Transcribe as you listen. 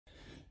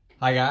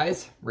Hi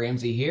guys,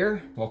 Ramsey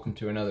here. Welcome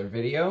to another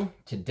video.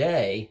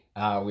 Today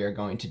we are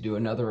going to do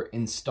another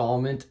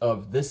installment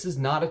of This Is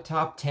Not a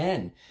Top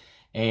 10.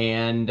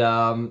 And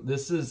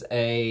this is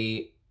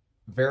a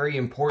very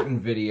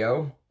important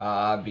video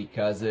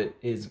because it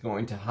is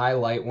going to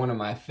highlight one of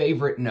my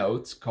favorite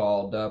notes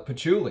called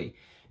Patchouli.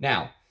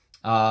 Now,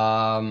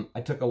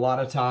 I took a lot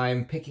of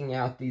time picking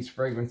out these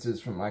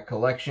fragrances from my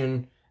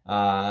collection.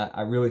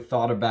 I really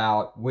thought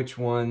about which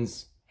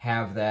ones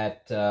have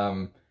that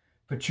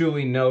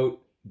patchouli note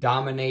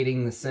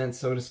dominating the scent,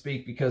 so to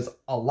speak, because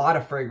a lot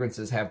of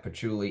fragrances have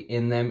patchouli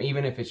in them,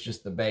 even if it's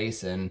just the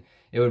base, and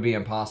it would be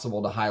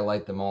impossible to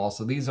highlight them all.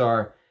 So these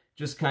are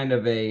just kind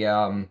of a,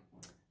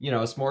 you know,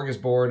 a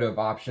smorgasbord of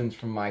options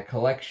from my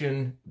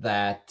collection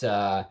that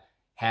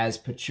has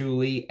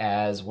patchouli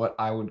as what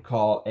I would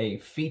call a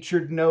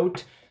featured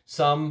note.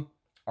 Some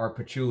are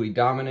patchouli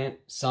dominant,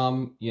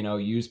 some, you know,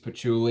 use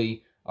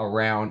patchouli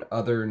around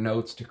other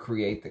notes to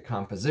create the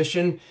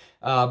composition.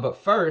 But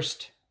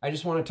first, I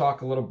just want to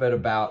talk a little bit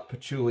about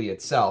patchouli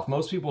itself.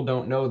 Most people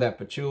don't know that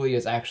patchouli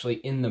is actually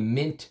in the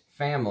mint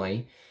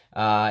family.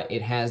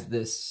 It has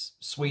this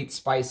sweet,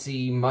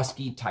 spicy,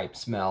 musky type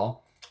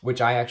smell,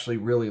 which I actually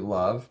really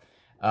love.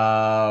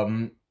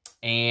 And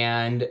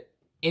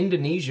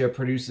Indonesia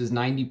produces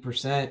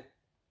 90%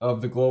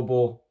 of the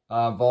global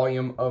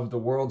volume of the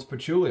world's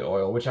patchouli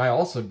oil, which I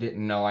also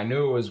didn't know. I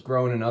knew it was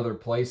grown in other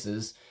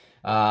places,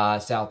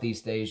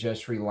 Southeast Asia,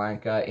 Sri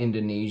Lanka,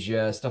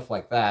 Indonesia, stuff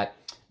like that.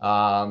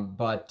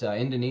 But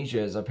Indonesia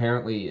is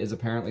apparently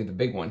the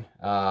big one,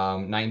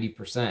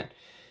 90%.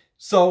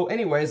 So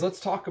anyways,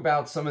 let's talk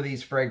about some of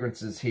these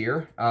fragrances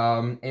here.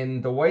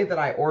 And the way that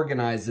I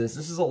organize this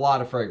is a lot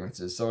of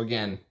fragrances. So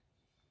again,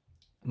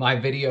 my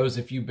videos,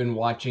 if you've been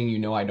watching, you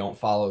know I don't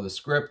follow the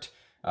script.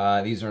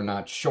 These are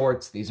not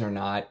shorts. These are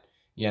not,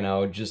 you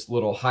know, just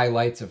little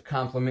highlights of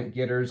compliment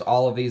getters.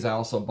 All of these I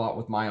also bought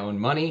with my own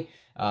money.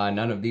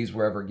 None of these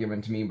were ever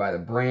given to me by the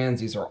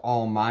brands. These are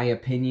all my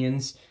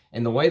opinions.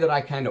 And the way that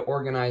I kind of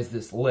organize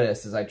this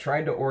list is I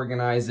tried to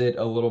organize it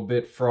a little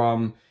bit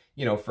from,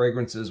 you know,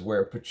 fragrances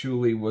where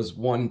patchouli was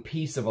one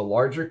piece of a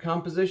larger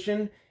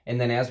composition.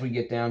 And then as we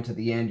get down to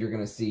the end, you're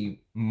going to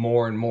see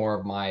more and more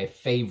of my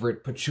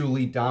favorite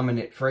patchouli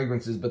dominant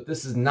fragrances. But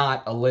this is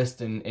not a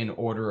list in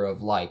order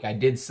of like. I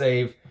did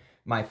save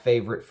my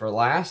favorite for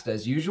last,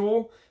 as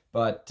usual.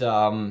 But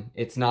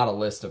it's not a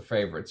list of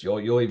favorites.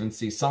 You'll even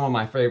see some of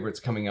my favorites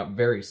coming up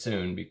very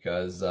soon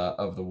because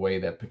of the way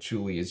that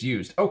patchouli is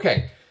used.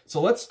 Okay, so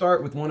let's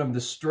start with one of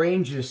the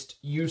strangest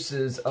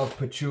uses of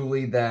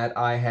patchouli that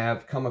I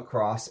have come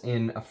across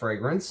in a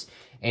fragrance.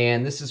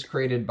 And this is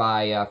created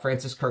by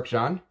Francis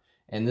Kurkdjian.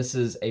 And this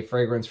is a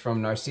fragrance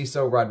from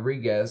Narciso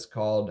Rodriguez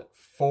called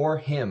For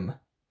Him.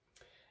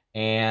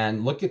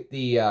 And look at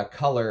the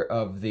color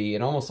of the,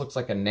 it almost looks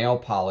like a nail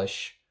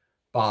polish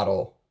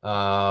bottle.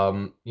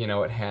 You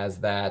know, it has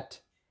that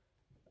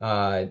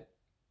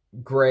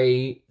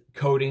gray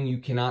coating. You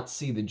cannot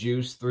see the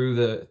juice through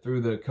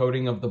the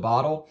coating of the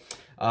bottle.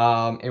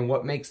 And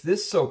what makes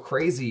this so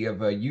crazy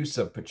of a use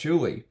of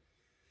patchouli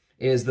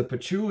is the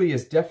patchouli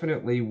is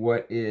definitely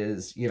what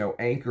is, you know,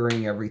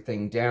 anchoring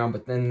everything down.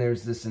 But then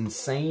there's this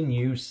insane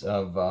use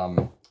of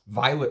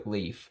violet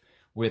leaf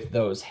with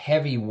those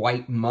heavy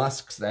white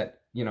musks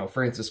that, you know,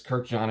 Francis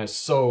Kurkdjian is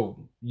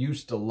so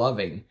used to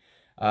loving.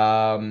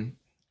 Fragrantica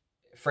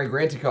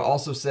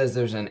also says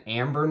there's an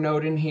amber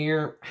note in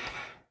here.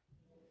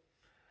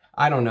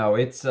 I don't know.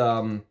 It's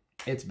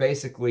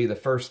basically the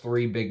first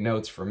three big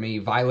notes for me: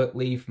 violet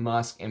leaf,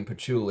 musk, and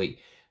patchouli.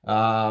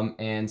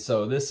 And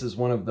so this is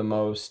one of the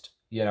most,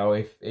 you know,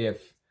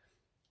 if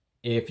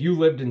you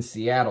lived in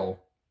Seattle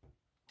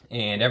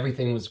and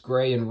everything was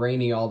gray and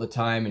rainy all the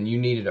time and you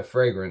needed a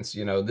fragrance,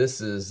 you know,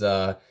 this is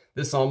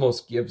this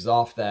almost gives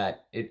off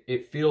that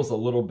it feels a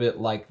little bit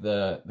like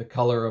the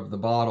color of the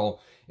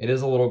bottle. It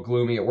is a little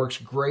gloomy. It works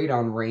great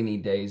on rainy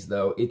days,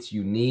 though. It's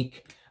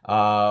unique.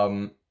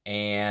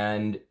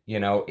 And, you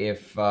know,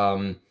 if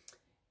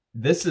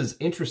this is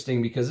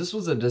interesting because this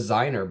was a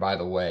designer, by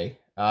the way.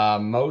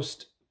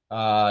 Most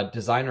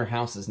designer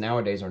houses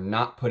nowadays are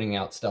not putting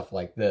out stuff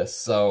like this.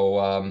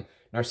 So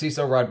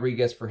Narciso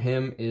Rodriguez, For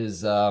Him,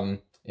 is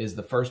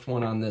the first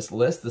one on this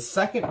list. The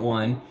second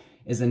one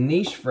is a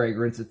niche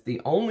fragrance. It's the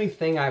only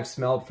thing I've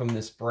smelled from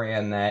this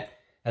brand that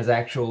has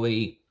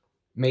actually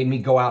made me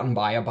go out and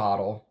buy a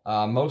bottle.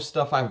 Most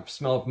stuff I've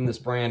smelled from this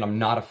brand, I'm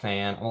not a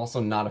fan. I'm also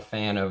not a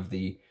fan of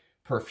the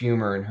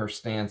perfumer and her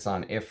stance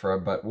on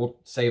IFRA, but we'll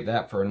save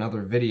that for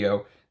another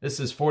video. This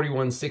is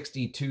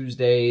 4160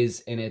 Tuesdays,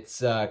 and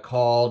it's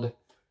called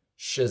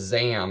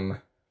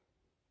Shazam.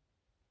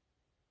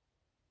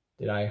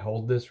 Did I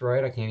hold this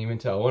right? I can't even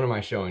tell. What am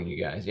I showing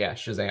you guys? Yeah,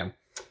 Shazam.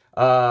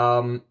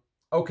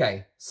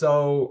 Okay,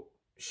 so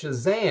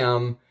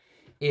Shazam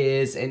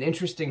is an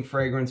interesting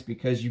fragrance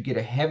because you get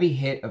a heavy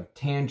hit of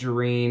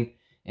tangerine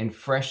and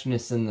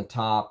freshness in the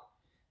top.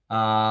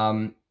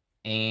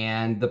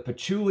 And the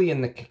patchouli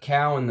and the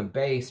cacao in the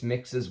base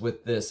mixes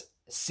with this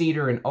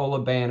cedar and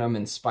olibanum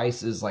and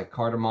spices like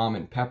cardamom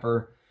and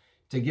pepper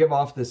to give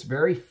off this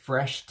very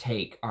fresh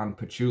take on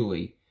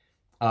patchouli.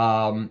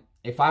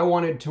 If I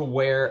wanted to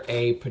wear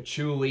a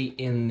patchouli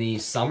in the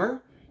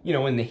summer, you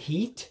know, in the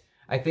heat,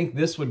 I think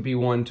this would be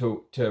one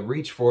to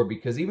reach for,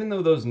 because even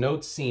though those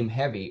notes seem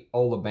heavy,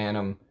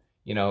 olibanum,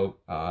 you know,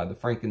 the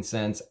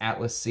frankincense,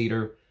 atlas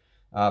cedar,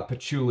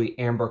 patchouli,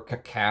 amber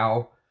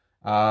cacao,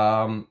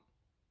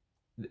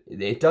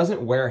 it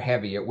doesn't wear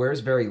heavy. It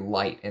wears very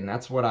light, and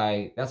that's what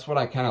I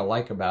kind of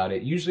like about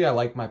it. Usually I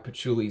like my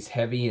patchoulis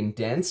heavy and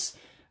dense,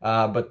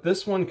 but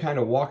this one kind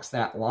of walks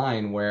that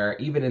line where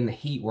even in the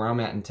heat where I'm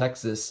at in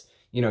Texas,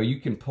 you know, you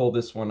can pull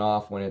this one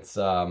off when it's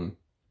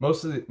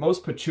most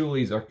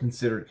patchoulis are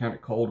considered kind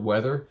of cold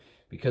weather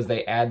because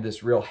they add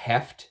this real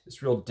heft,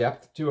 this real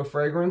depth to a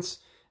fragrance.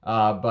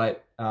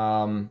 But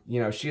you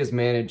know, she has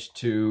managed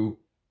to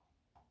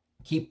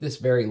keep this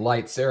very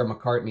light. Sarah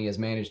McCartney has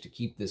managed to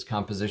keep this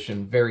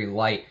composition very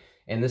light,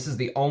 and this is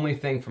the only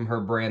thing from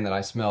her brand that I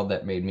smelled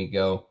that made me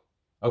go,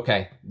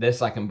 okay,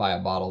 this I can buy a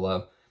bottle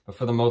of. But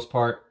for the most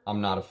part,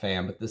 I'm not a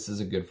fan, but this is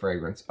a good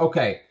fragrance.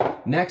 Okay,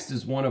 next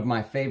is one of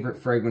my favorite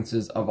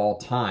fragrances of all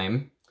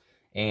time,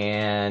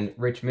 and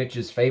Rich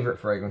Mitch's favorite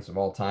fragrance of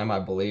all time, I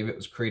believe. It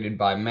was created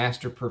by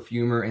master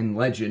perfumer and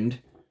legend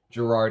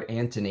Gerard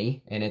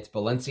Anthony, and it's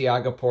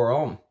Balenciaga Pour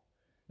Homme.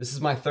 This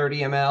is my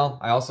 30 ml.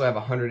 I also have a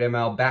 100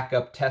 ml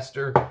backup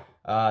tester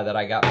that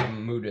I got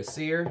from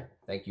Moudasir.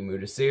 Thank you,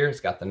 Moudasir.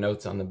 It's got the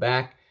notes on the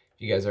back.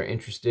 If you guys are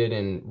interested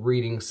in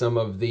reading some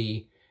of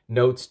the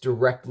notes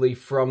directly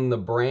from the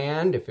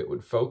brand, if it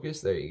would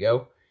focus, there you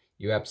go.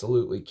 You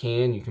absolutely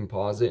can. You can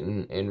pause it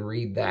and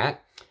read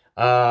that.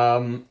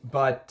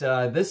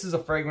 This is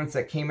a fragrance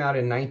that came out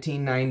in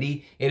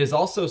 1990. It is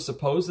also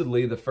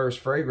supposedly the first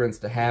fragrance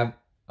to have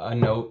a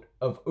note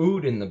of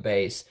oud in the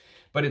base,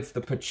 but it's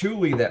the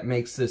patchouli that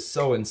makes this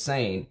so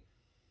insane.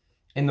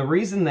 And the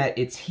reason that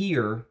it's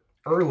here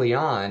early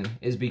on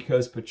is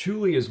because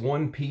patchouli is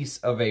one piece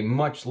of a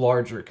much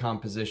larger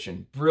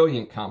composition,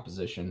 brilliant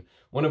composition,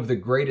 one of the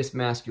greatest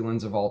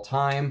masculines of all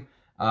time.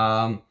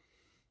 I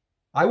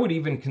would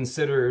even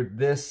consider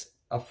this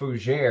a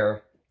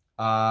fougere,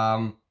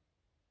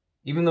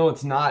 even though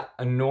it's not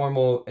a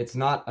normal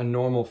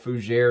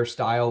fougere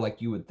style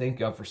like you would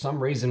think of. For some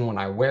reason, when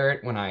I wear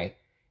it, when I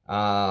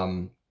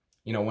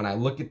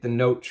look at the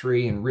note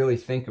tree and really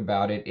think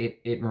about it,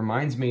 it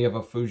reminds me of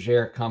a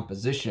fougere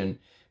composition,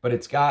 but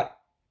it's got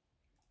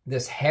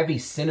this heavy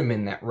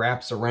cinnamon that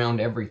wraps around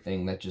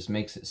everything that just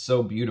makes it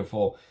so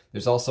beautiful.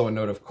 There's also a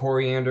note of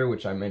coriander,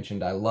 which I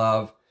mentioned I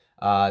love.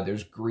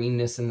 There's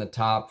greenness in the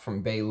top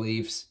from bay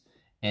leaves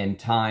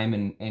and thyme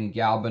and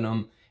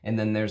galbanum. And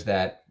then there's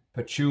that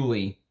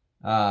patchouli,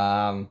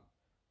 rockstar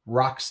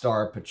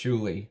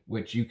patchouli,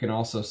 which you can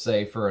also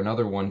say for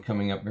another one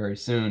coming up very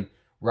soon,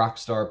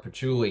 rockstar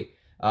patchouli.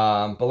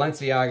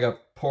 Balenciaga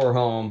Pour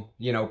Homme,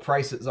 you know,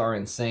 prices are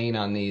insane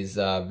on these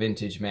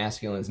vintage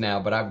masculines now,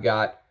 but I've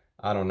got,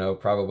 I don't know,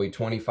 probably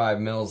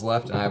 25 mils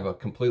left, and I have a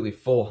completely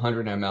full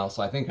 100 ml,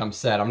 so I think I'm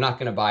set. I'm not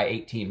going to buy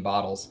 18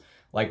 bottles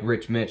like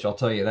Rich Mitch, I'll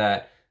tell you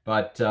that.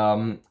 But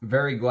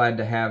very glad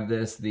to have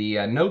this.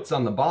 The notes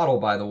on the bottle,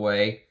 by the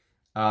way,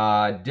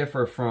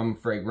 differ from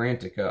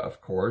Fragrantica,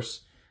 of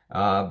course,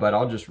 but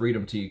I'll just read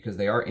them to you because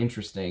they are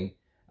interesting.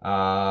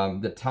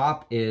 The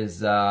top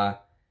is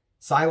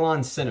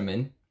Ceylon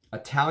cinnamon,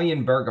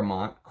 Italian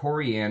bergamot,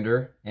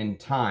 coriander, and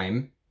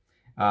thyme.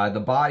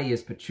 The body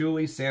is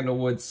patchouli,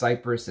 sandalwood,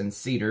 cypress, and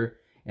cedar.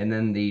 And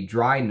then the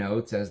dry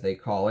notes, as they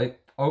call it,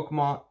 oak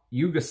moss,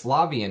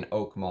 Yugoslavian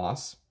oak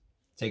moss.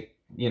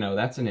 You know,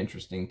 that's an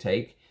interesting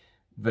take.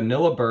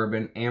 Vanilla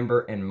bourbon,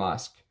 amber, and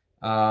musk.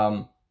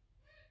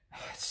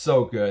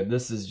 So good.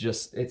 This is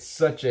just, it's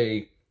such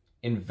a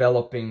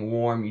enveloping,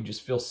 warm, you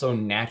just feel so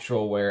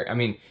natural where, I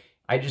mean,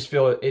 I just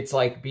feel it's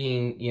like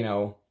being, you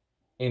know,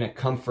 in a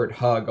comfort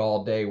hug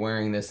all day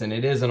wearing this, and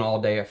it is an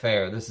all-day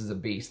affair. This is a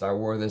beast. I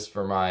wore this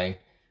for my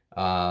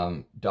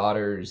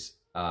daughter's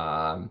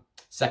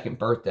second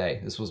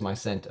birthday. This was my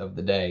scent of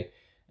the day,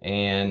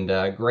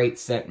 and great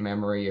scent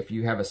memory. If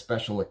you have a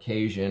special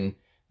occasion,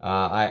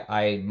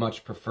 I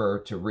much prefer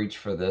to reach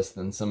for this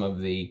than some of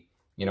the,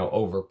 you know,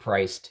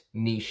 overpriced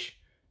niche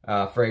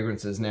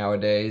fragrances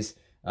nowadays.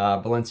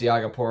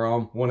 Balenciaga Pour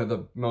Homme, one of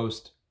the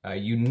most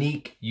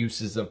unique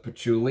uses of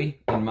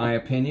patchouli, in my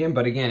opinion.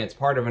 But again, it's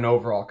part of an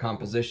overall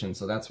composition,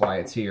 so that's why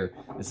it's here.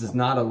 This is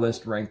not a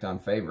list ranked on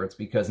favorites,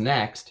 because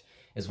next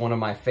is one of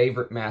my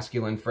favorite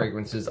masculine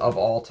fragrances of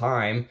all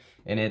time,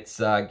 and it's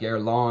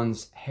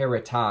Guerlain's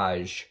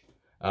Heritage.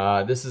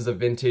 This is a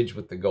vintage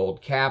with the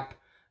gold cap.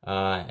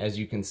 As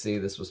you can see,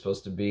 this was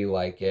supposed to be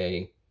like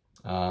a,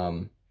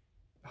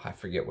 I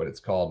forget what it's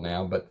called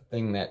now, but the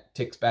thing that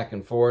ticks back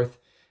and forth.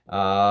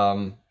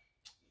 And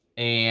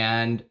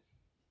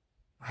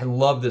I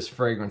love this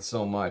fragrance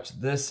so much.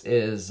 This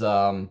is,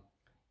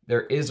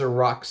 there is a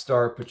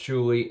rockstar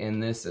patchouli in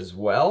this as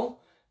well,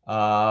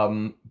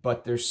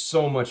 but there's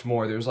so much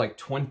more. There's like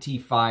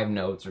 25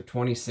 notes or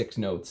 26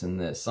 notes in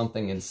this,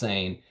 something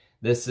insane.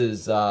 This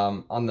is,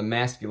 on the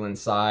masculine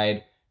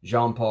side,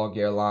 Jean-Paul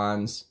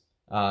Guerlain's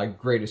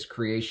greatest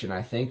creation,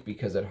 I think,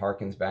 because it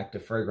harkens back to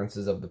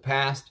fragrances of the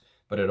past.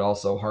 but it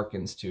also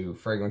harkens to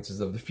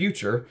fragrances of the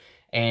future.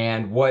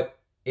 And what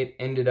it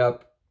ended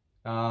up,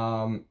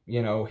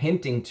 you know,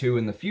 hinting to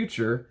in the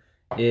future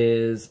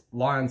is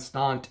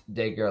L'Instant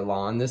de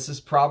Guerlain. This is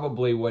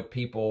probably what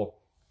people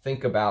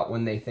think about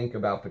when they think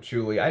about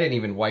patchouli. I didn't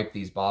even wipe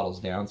these bottles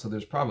down, so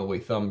there's probably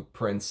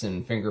thumbprints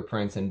and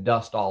fingerprints and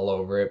dust all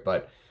over it,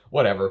 but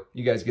whatever.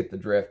 You guys get the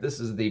drift. This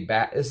is the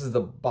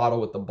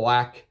bottle with the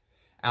black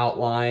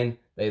outline.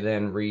 They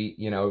then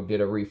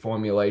did a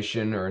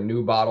reformulation or a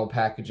new bottle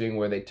packaging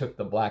where they took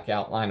the black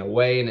outline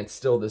away, and it's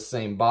still the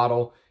same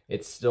bottle.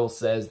 It still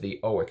says the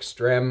Eau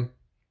Extreme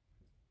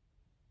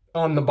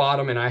on the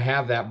bottom, and I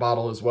have that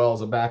bottle as well as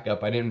a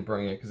backup. I didn't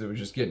bring it because it was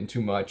just getting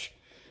too much.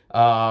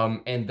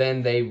 And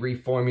then they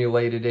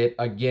reformulated it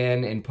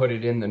again and put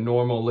it in the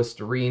normal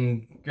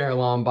Listerine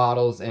Guerlain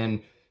bottles,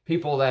 and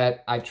people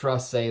that I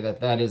trust say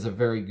that that is a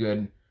very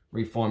good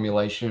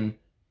reformulation.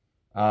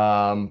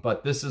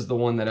 But this is the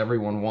one that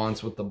everyone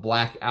wants with the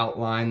black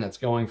outline that's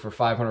going for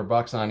 500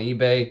 bucks on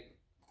eBay.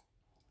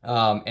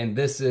 And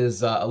this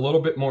is a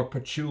little bit more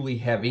patchouli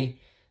heavy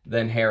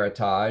than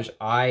Heritage.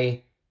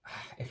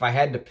 If I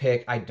had to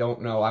pick, I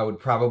don't know, I would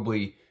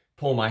probably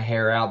pull my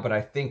hair out, but I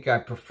think I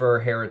prefer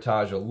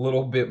Heritage a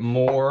little bit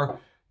more,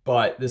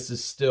 but this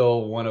is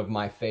still one of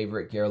my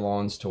favorite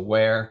Guerlains to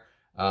wear.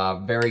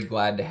 Very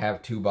glad to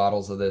have 2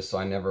 bottles of this so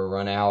I never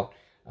run out.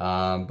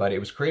 But it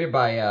was created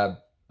by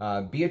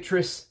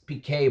Beatrice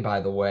Piquet,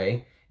 by the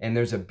way, and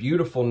there's a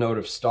beautiful note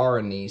of star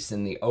anise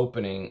in the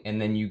opening,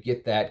 and then you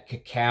get that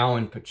cacao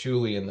and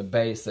patchouli in the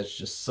base that's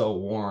just so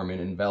warm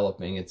and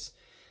enveloping. It's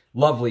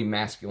lovely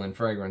masculine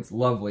fragrance,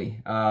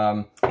 lovely.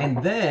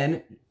 And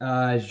then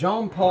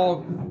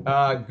Jean-Paul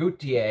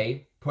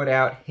Gaultier put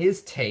out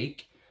his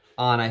take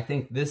on, I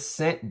think, this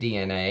scent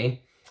DNA.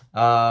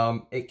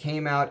 It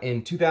came out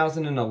in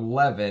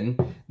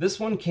 2011. This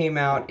one came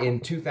out in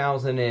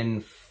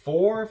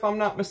 2004, if I'm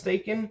not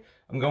mistaken.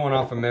 I'm going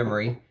off of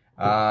memory.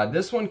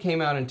 This one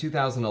came out in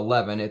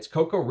 2011. It's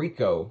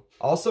Kokorico,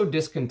 also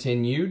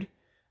discontinued.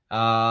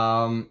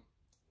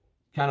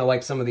 Kind of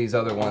like some of these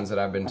other ones that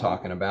I've been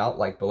talking about,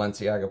 like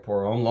Balenciaga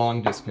Pour Homme,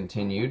 long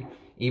discontinued.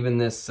 Even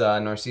this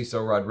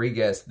Narciso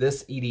Rodriguez,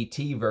 this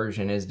EDT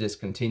version is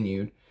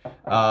discontinued.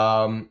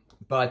 But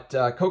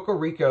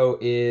Kokorico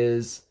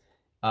is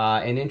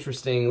an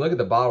interesting, look at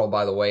the bottle,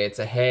 by the way. It's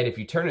a head. If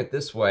you turn it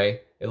this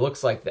way, it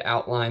looks like the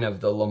outline of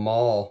the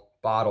Malle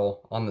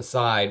bottle on the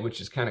side, which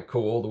is kind of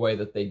cool, the way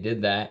that they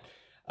did that.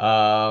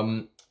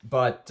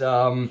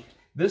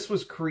 This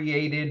was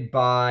created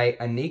by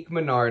Annick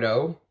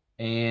Minardo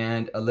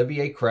and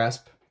Olivier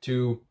Cresp,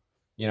 2,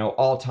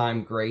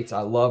 all-time greats.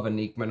 I love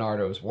Annick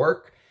Minardo's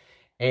work.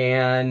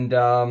 And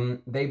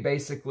they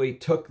basically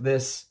took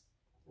this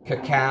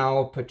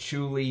cacao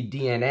patchouli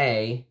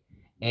DNA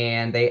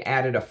and they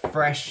added a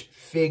fresh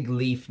fig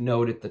leaf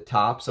note at the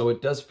top, so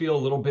it does feel a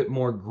little bit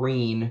more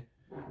green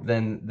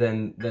than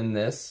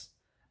this.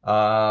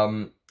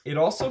 It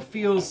also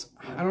feels,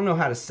 I don't know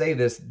how to say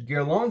this,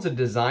 Guerlain's a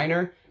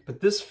designer, but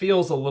this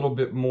feels a little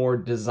bit more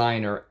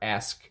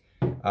designer-esque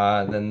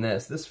than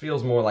this. This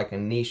feels more like a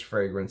niche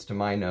fragrance to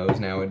my nose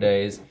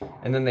nowadays.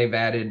 And then they've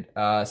added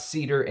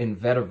cedar and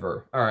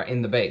vetiver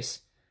in the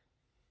base.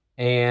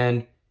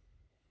 And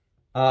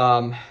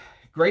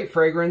great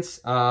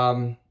fragrance.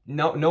 No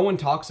one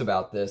talks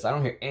about this. I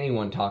don't hear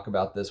anyone talk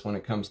about this when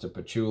it comes to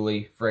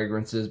patchouli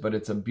fragrances, but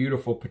it's a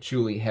beautiful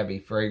patchouli heavy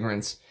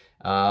fragrance.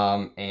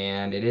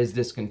 And it is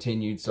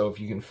discontinued, so if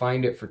you can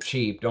find it for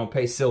cheap, don't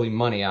pay silly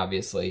money,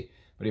 obviously,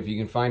 but if you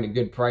can find a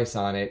good price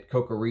on it,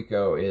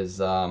 Kokorico is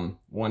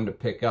one to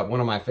pick up. One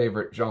of my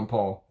favorite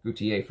Jean-Paul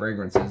Gaultier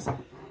fragrances.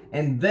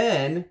 And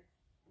then,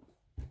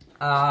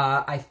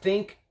 I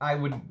think I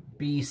would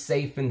be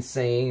safe in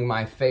saying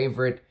my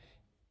favorite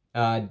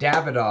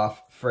Davidoff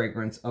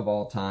fragrance of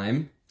all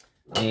time.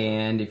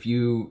 And if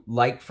you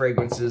like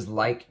fragrances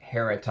like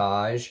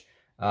Heritage,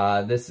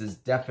 this is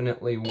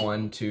definitely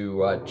one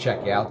to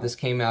check out. This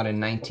came out in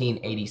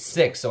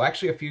 1986, so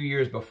actually a few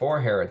years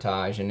before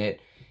Heritage, and it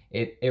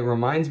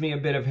reminds me a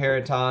bit of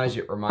Heritage.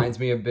 It reminds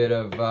me a bit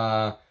of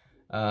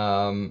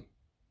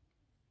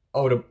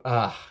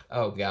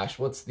oh gosh,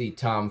 what's the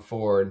Tom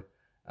Ford?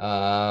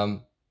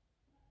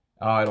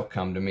 Oh, it'll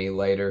come to me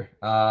later.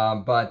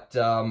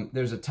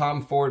 There's a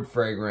Tom Ford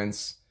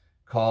fragrance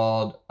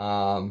called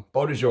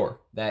Beau de Jour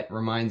that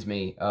reminds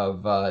me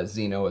of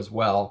Zino as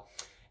well.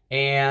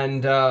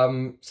 And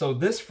so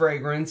this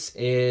fragrance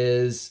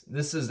is,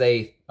 this is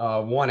a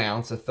 1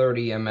 ounce, a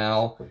 30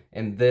 ml,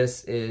 and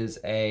this is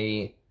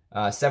a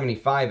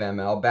 75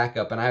 ml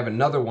backup. And I have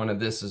another one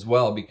of this as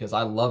well because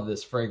I love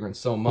this fragrance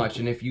so much.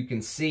 And if you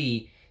can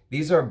see,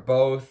 these are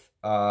both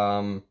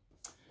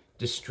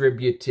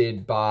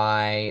distributed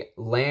by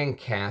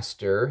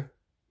Lancaster,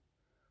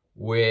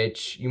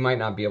 which you might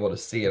not be able to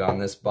see it on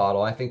this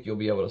bottle. I think you'll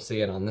be able to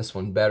see it on this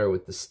one better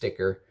with the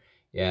sticker.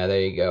 Yeah, there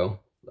you go.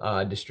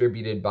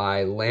 Distributed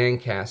by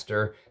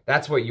Lancaster.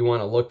 That's what you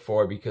want to look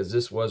for because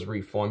this was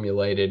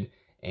reformulated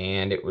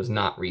and it was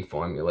not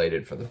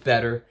reformulated for the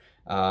better.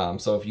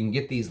 So if you can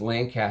get these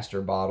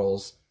Lancaster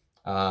bottles,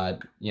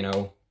 you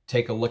know,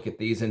 take a look at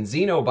these. And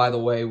Zino, by the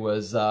way,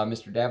 was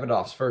Mr.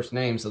 Davidoff's first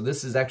name, so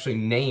this is actually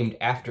named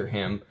after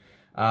him,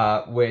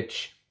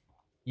 which,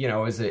 you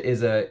know, is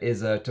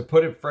a to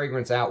put a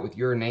fragrance out with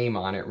your name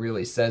on it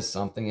really says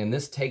something. And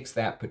this takes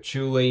that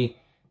patchouli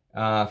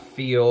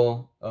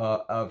feel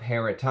of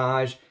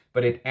Heritage,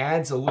 but it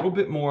adds a little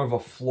bit more of a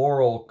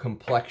floral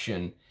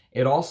complexion.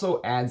 It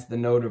also adds the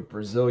note of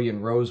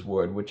Brazilian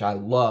rosewood, which I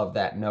love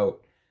that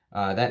note.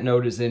 That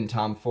note is in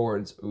Tom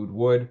Ford's Oud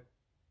Wood.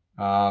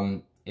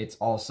 It's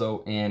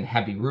also in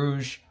Habit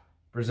Rouge.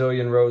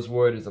 Brazilian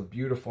rosewood is a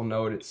beautiful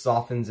note. It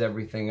softens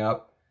everything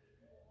up.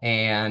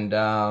 And,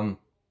 oh,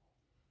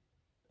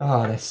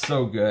 that's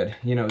so good.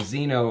 You know,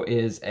 Zino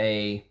is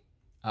a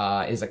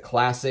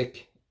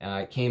classic.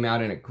 It came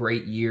out in a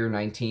great year,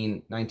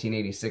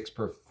 1986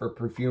 for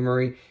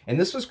perfumery. And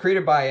this was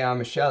created by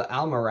Michel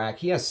Almarac.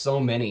 He has so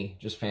many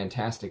just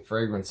fantastic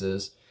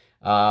fragrances.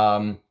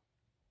 And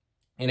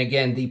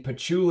again, the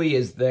patchouli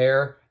is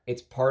there.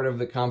 It's part of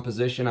the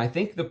composition. I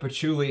think the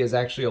patchouli is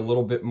actually a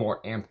little bit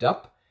more amped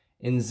up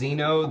in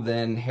Zino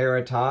than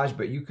Heritage,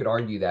 but you could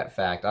argue that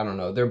fact. I don't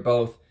know. They're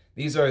both,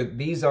 these are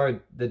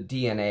the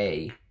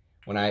DNA.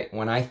 When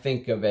I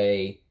think of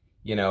a,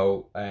 you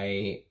know,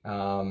 a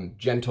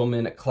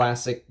gentleman, a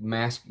classic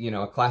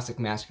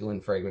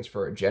masculine fragrance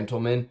for a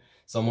gentleman,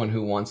 someone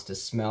who wants to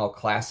smell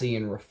classy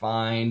and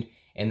refined,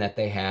 and that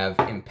they have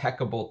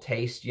impeccable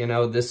taste, you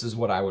know, this is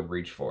what I would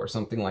reach for.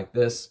 Something like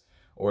this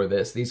or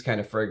this. These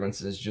kind of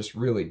fragrances just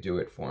really do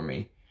it for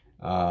me.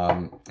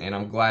 And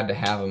I'm glad to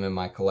have them in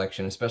my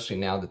collection, especially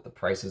now that the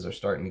prices are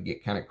starting to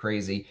get kind of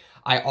crazy.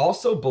 I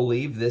also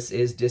believe this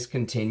is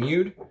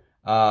discontinued.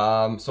 So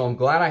I'm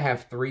glad I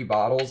have 3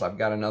 bottles. I've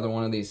got another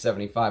one of these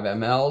 75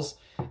 mLs.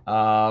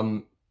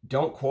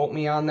 Don't quote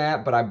me on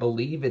that, but I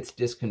believe it's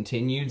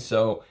discontinued.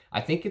 So I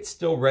think it's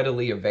still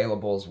readily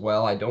available as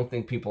well. I don't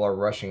think people are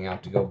rushing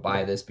out to go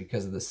buy this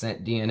because of the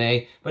scent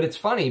DNA. But it's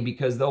funny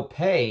because they'll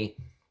pay,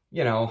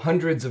 you know,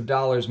 hundreds of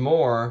dollars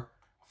more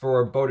for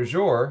a Beau de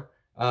Jour,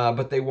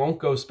 but they won't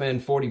go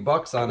spend 40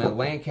 bucks on a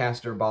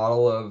Lancaster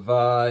bottle of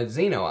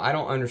Zino. I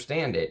don't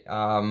understand it.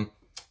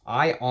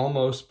 I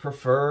almost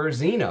prefer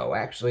Zino,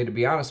 actually, to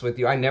be honest with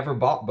you. I never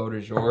bought Beau de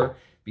Jour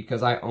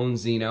because I own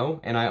Zino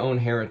and I own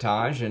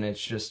Heritage, and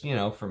it's just, you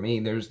know, for me,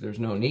 there's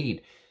no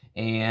need.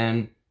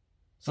 And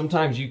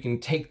sometimes you can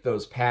take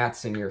those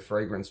paths in your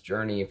fragrance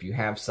journey. If you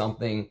have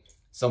something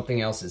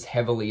else is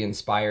heavily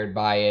inspired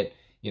by it,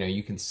 you know,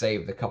 you can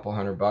save the couple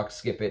 $100,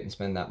 skip it, and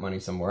spend that money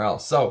somewhere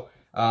else. So,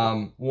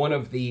 one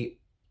of the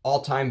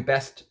all-time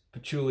best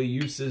patchouli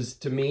uses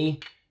to me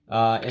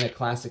in a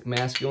classic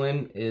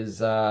masculine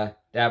is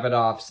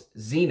Davidoff's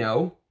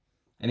Zino.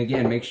 And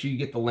again, make sure you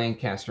get the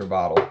Lancaster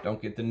bottle.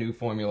 Don't get the new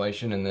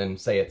formulation and then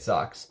say it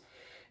sucks.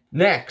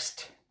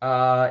 Next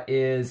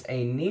is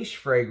a niche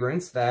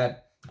fragrance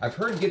that I've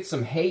heard get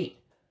some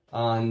hate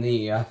on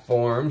the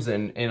forums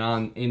and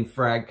in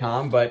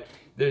Fragcom, but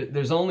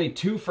there's only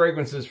 2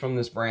 fragrances from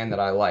this brand that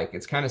I like.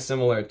 It's kind of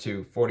similar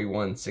to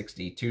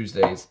 4160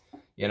 Tuesdays,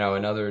 you know,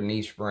 another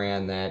niche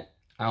brand that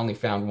I only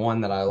found 1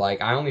 that I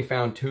like. I only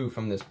found 2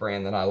 from this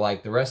brand that I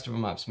like. The rest of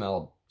them I've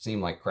smelled seem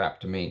like crap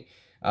to me.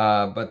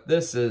 But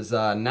this is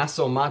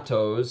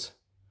Nasomatto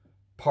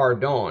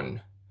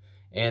Pardon.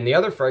 And the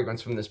other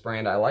fragrance from this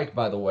brand I like,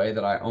 by the way,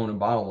 that I own a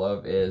bottle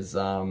of is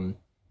man,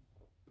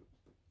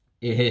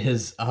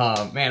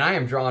 I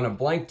am drawing a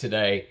blank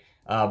today.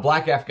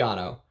 Black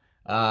Afghano.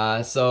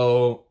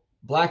 So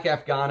Black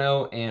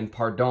Afghano and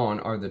Pardon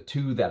are the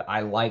 2 that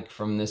I like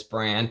from this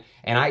brand.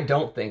 And I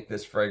don't think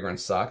this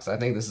fragrance sucks. I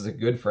think this is a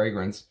good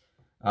fragrance.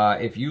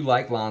 If you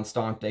like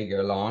L'Instant de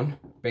Guerlain,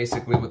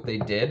 basically what they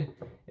did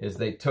is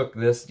they took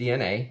this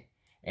DNA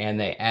and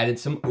they added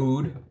some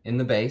oud in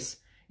the base.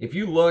 If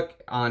you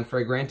look on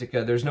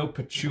Fragrantica, there's no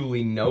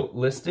patchouli note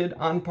listed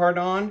on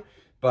Pardon,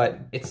 but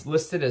it's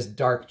listed as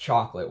dark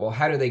chocolate. Well,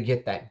 how do they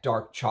get that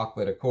dark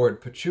chocolate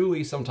accord?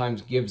 Patchouli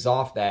sometimes gives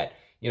off that,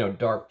 you know,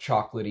 dark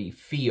chocolatey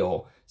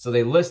feel. So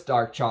they list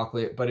dark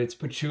chocolate, but it's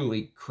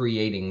patchouli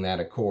creating that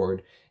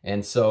accord.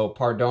 And so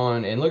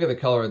Pardon, and look at the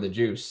color of the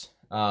juice.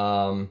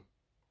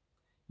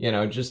 You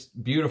know,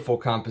 just beautiful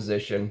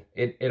composition.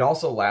 It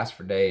also lasts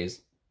for days.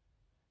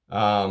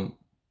 And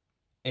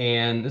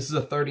this is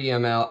a 30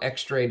 ml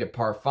extrait de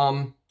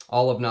parfum.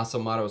 All of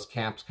Nasomatto's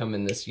caps come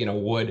in this, you know,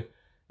 wood.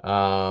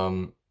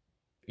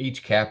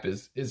 Each cap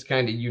is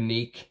kind of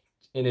unique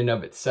in and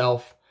of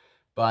itself.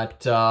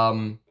 But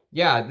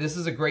yeah, this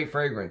is a great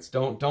fragrance.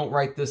 Don't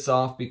write this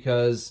off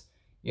because,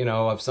 you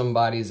know, of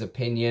somebody's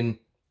opinion.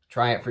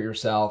 Try it for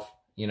yourself.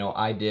 You know,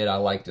 I did. I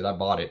liked it. I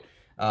bought it.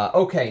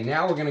 Okay,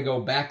 now we're going to go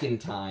back in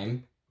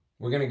time.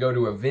 We're going to go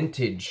to a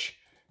vintage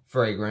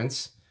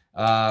fragrance,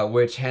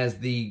 which has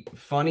the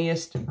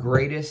funniest,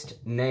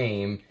 greatest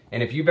name.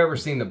 And if you've ever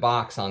seen the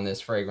box on this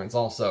fragrance,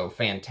 also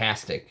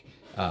fantastic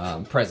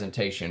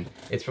presentation.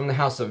 It's from the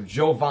house of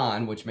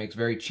Jovan, which makes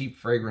very cheap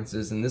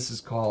fragrances, and this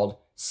is called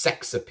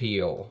Sex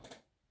Appeal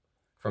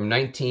from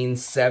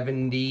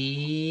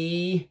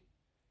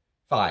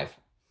 1975.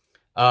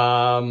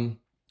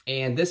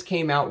 And this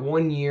came out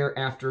 1 year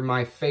after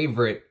my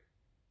favorite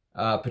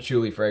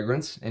patchouli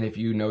fragrance. And if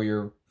you know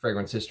your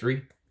fragrance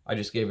history, I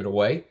just gave it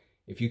away.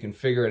 If you can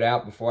figure it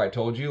out before I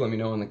told you, let me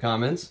know in the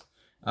comments.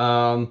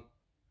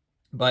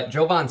 But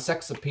Jovan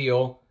Sex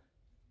Appeal,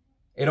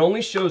 it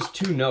only shows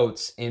 2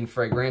 notes in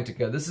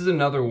Fragrantica. This is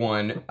another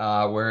one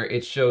where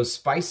it shows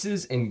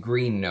spices and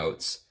green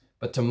notes.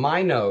 But to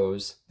my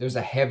nose, there's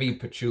a heavy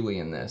patchouli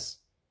in this.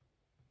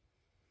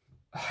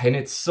 And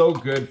it's so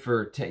good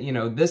for, you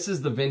know, this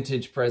is the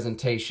vintage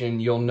presentation.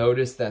 You'll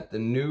notice that the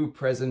new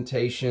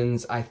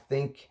presentations, I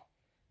think,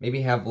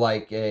 maybe have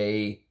like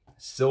a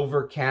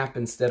silver cap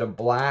instead of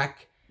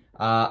black.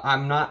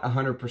 I'm not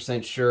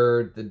 100%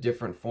 sure the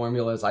different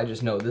formulas. I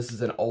just know this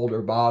is an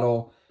older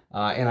bottle.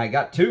 And I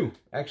got 2.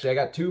 Actually, I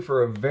got 2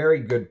 for a very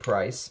good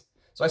price.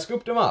 So I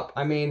scooped them up.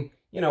 I mean,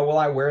 you know, will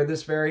I wear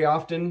this very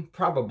often?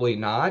 Probably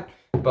not.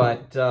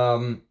 But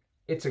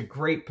it's a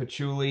great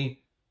patchouli.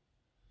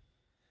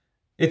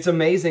 It's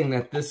amazing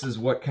that this is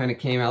what kind of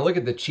came out. Look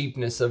at the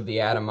cheapness of the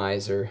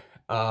atomizer.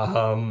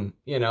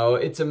 You know,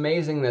 it's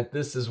amazing that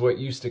this is what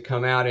used to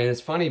come out. And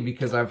it's funny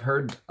because I've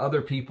heard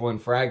other people in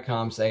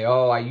Fragcom say,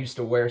 oh, I used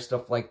to wear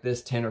stuff like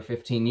this 10 or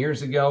 15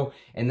 years ago.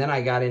 And then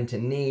I got into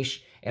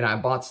niche and I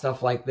bought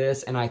stuff like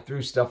this and I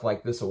threw stuff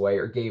like this away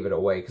or gave it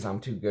away because I'm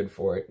too good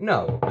for it.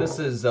 No, this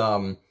is,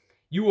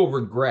 you will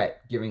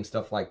regret giving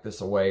stuff like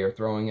this away or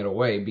throwing it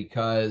away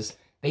because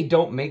they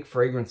don't make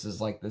fragrances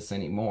like this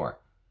anymore.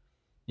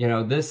 You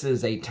know, this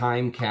is a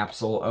time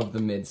capsule of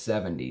the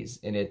mid-70s,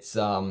 and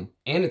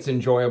it's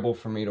enjoyable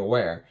for me to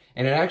wear.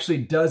 And it actually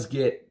does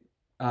get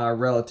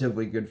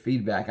relatively good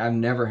feedback. I've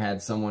never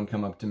had someone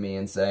come up to me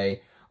and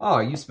say, oh,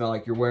 you smell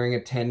like you're wearing a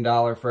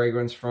 $10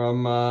 fragrance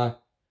from,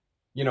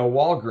 you know,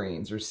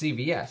 Walgreens or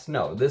CVS.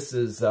 No, this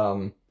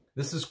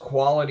is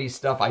quality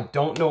stuff. I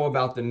don't know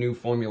about the new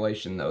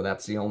formulation, though.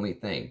 That's the only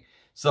thing.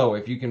 So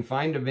if you can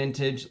find a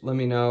vintage, let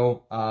me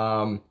know.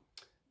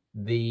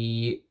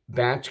 The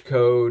batch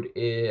code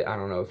is, I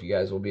don't know if you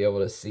guys will be able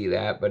to see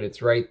that, but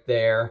it's right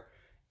there.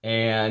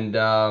 And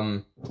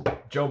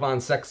Jovan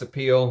Sex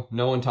Appeal,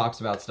 no one talks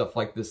about stuff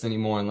like this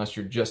anymore unless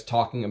you're just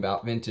talking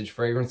about vintage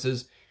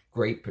fragrances.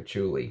 Great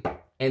patchouli.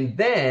 And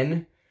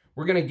then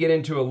we're going to get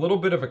into a little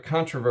bit of a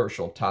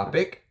controversial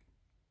topic,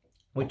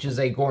 which is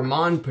a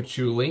gourmand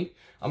patchouli.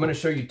 I'm going to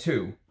show you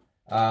 2.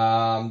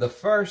 The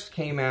first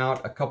came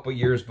out a couple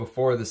years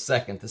before the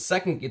second. The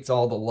second gets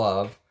all the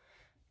love,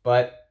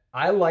 but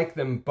I like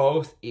them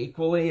both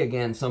equally.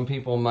 Again, some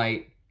people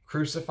might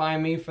crucify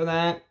me for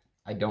that.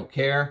 I don't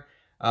care.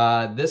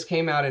 This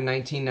came out in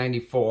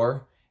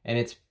 1994, and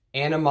it's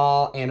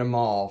Animale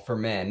Animale for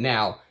men.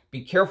 Now,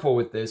 be careful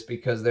with this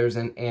because there's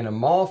an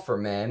Animale for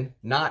men,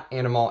 not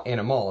Animale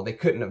Animale. They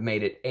couldn't have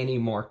made it any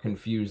more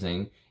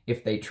confusing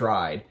if they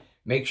tried.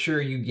 Make sure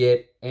you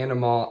get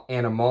Animale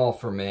Animale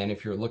for men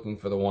if you're looking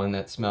for the one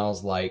that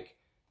smells like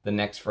the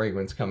next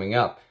fragrance coming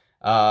up.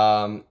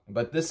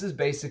 But this is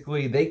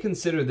basically, they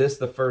consider this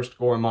the first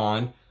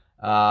gourmand.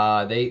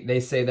 They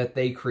say that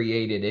they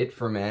created it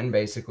for men,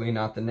 basically,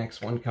 not the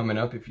next one coming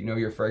up. If you know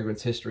your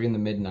fragrance history in the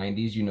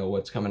mid-90s, you know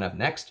what's coming up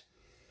next.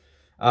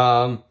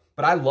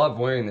 But I love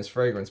wearing this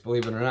fragrance,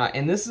 believe it or not.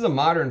 And this is a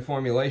modern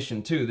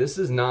formulation, too. This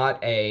is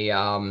not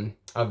a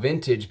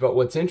vintage, but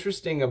what's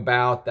interesting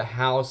about the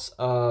House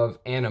of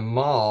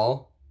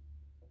Animale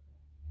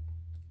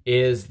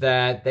is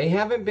that they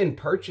haven't been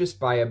purchased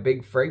by a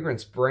big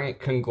fragrance brand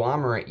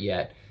conglomerate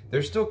yet.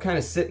 They're still kind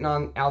of sitting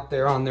out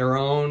there on their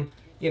own,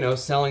 you know,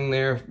 selling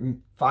their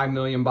 5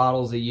 million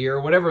bottles a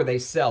year, whatever they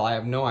sell, I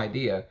have no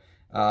idea.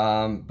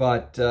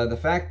 But the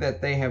fact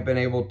that they have been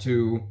able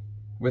to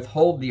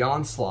withhold the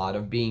onslaught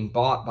of being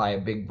bought by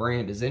a big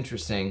brand is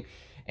interesting.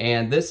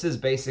 And this is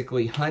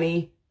basically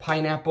honey,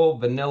 pineapple,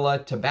 vanilla,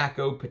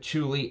 tobacco,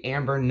 patchouli,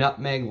 amber,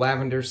 nutmeg,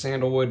 lavender,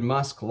 sandalwood,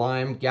 musk,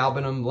 lime,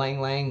 galbanum,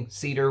 ylang-ylang,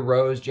 cedar,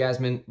 rose,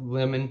 jasmine,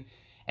 lemon,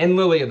 and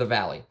lily of the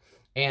valley.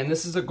 And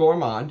this is a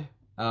gourmand.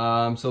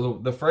 So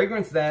the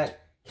fragrance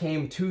that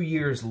came 2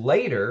 years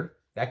later,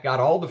 that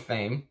got all the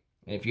fame.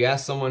 And if you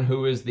ask someone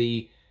who is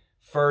the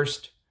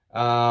first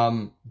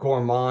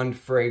gourmand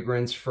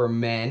fragrance for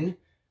men,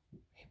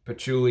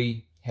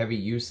 patchouli heavy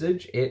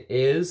usage, it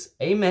is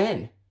A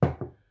Men.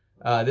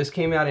 This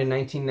came out in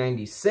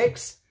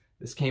 1996.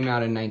 This came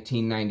out in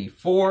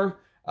 1994.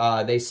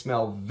 They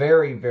smell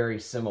very, very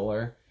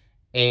similar.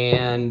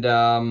 And,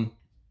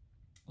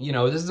 you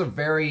know, this is a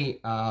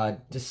very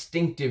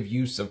distinctive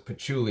use of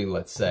patchouli,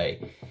 let's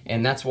say.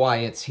 And that's why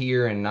it's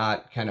here and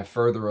not kind of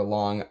further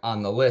along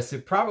on the list.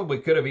 It probably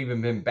could have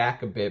even been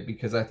back a bit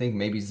because I think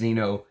maybe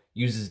Zino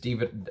uses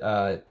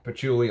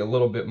patchouli a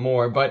little bit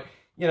more. But,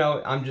 you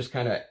know, I'm just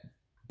kind of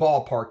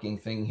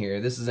ballparking thing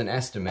here. This is an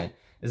estimate.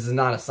 This is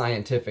not a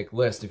scientific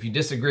list. If you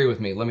disagree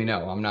with me, let me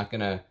know. I'm not going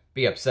to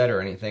be upset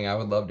or anything. I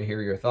would love to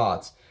hear your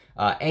thoughts.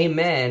 A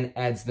Men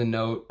adds the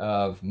note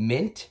of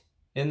mint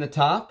in the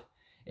top.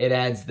 It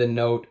adds the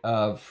note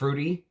of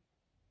fruity.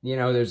 You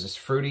know, there's this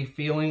fruity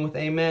feeling with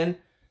A Men.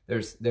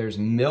 There's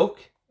milk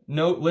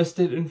note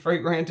listed in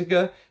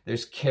Fragrantica.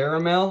 There's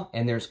caramel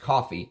and there's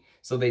coffee.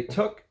 So they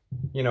took,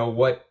 you know,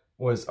 what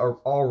was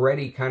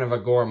already kind of a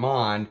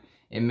gourmand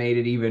it made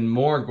it even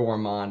more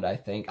gourmand, I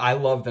think. I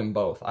love them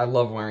both. I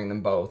love wearing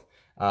them both.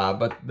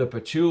 But the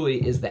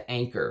patchouli is the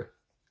anchor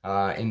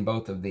in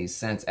both of these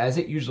scents, as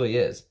it usually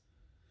is.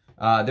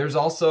 There's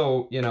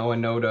also, you know, a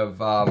note of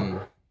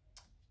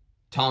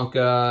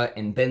tonka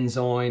and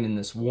benzoin and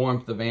this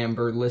warmth of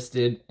amber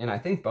listed, and I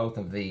think both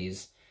of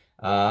these.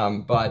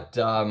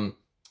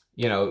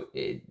 You know,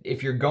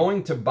 if you're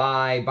going to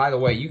buy, by the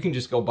way, you can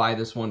just go buy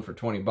this one for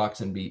 20 bucks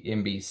and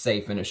be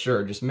safe and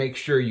assured. Just make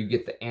sure you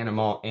get the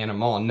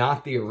Animale,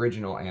 not the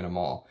original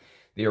Animale.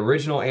 The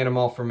original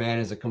Animale for Men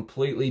is a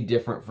completely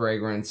different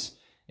fragrance.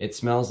 It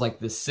smells like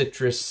this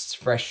citrus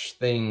fresh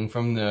thing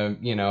from the,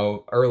 you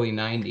know, early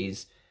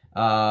 90s.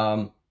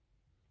 So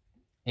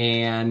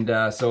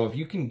if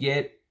you can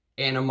get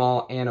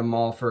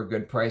Animale for a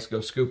good price,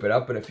 go scoop it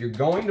up. But if you're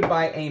going to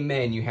buy A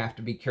Men, you have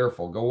to be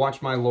careful. Go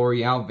watch my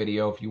L'Oreal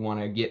video if you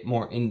want to get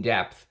more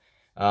in-depth.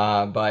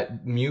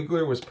 But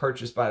Mugler was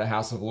purchased by the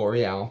House of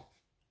L'Oreal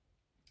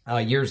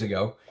years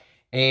ago.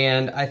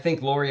 And I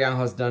think L'Oreal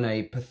has done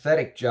a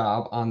pathetic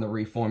job on the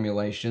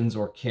reformulations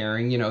or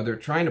caring. You know, they're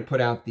trying to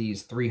put out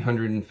these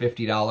 $350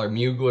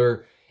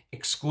 Mugler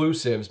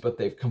exclusives, but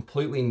they've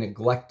completely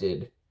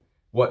neglected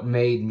what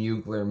made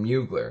Mugler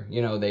Mugler.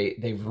 You know,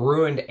 they've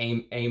ruined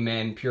A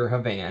Men Pure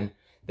Havane.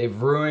 They've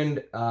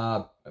ruined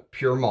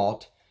Pure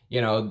Malt.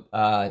 You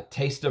know,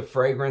 Taste of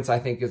Fragrance, I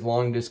think, is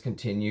long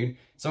discontinued.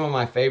 Some of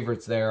my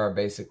favorites there are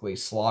basically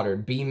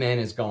slaughtered. B Men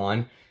is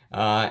gone.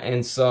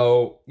 And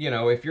so, you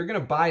know, if you're going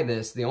to buy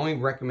this, the only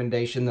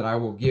recommendation that I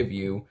will give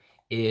you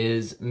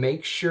is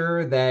make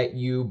sure that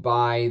you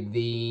buy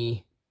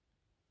the...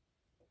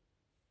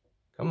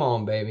 Come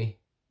on, baby.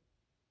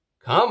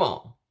 Come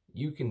on.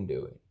 You can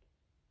do it.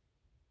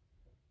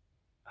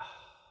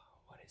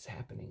 What is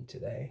happening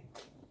today?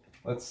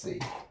 Let's see.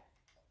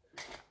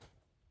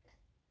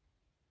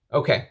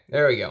 Okay,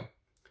 there we go.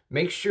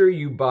 Make sure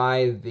you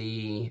buy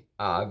the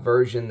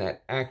version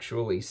that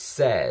actually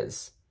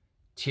says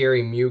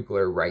Thierry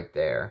Mugler right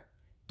there.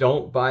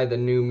 Don't buy the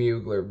new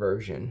Mugler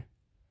version.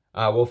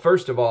 Well,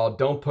 first of all,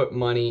 don't put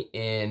money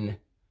in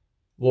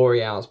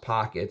L'Oreal's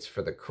pockets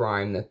for the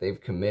crime that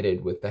they've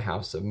committed with the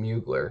House of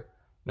Mugler,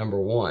 number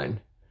one.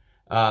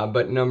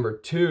 But number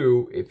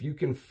two, if you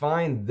can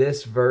find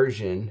this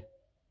version,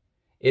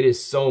 it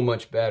is so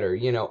much better.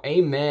 You know,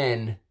 A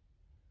Men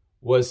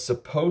was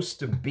supposed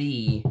to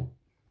be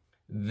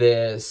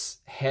this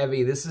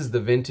heavy, this is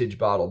the vintage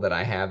bottle that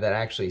I have that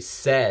actually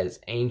says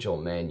Angel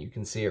Men. You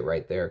can see it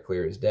right there,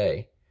 clear as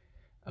day.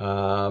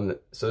 So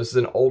this is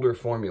an older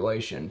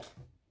formulation.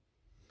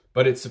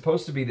 But it's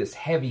supposed to be this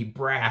heavy,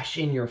 brash,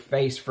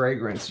 in-your-face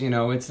fragrance. You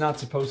know, it's not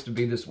supposed to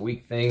be this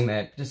weak thing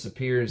that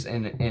disappears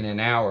in an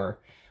hour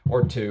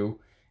or two.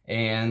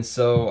 And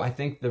so I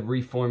think the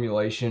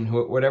reformulation,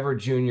 whatever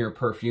junior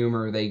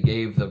perfumer they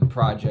gave the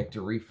project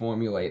to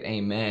reformulate A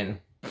Men,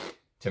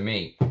 to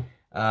me.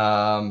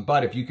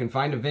 But if you can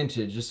find a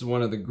vintage, this is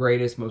one of the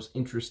greatest, most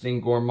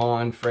interesting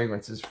gourmand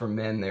fragrances for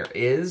men there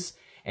is.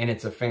 And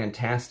it's a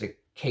fantastic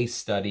case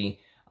study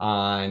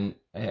on,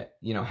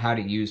 you know, how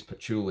to use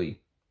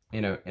patchouli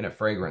in a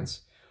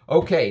fragrance.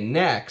 Okay,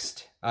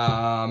 next.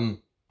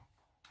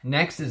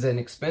 Next is an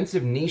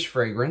expensive niche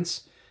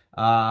fragrance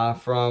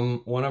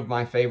from one of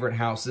my favorite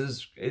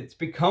houses. It's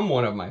become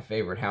one of my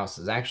favorite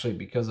houses, actually,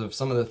 because of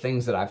some of the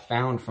things that I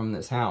found from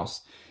this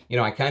house. You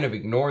know, I kind of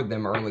ignored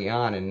them early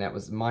on, and that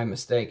was my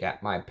mistake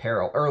at my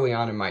peril. Early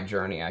on in my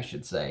journey, I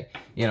should say.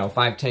 You know,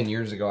 5-10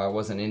 years ago, I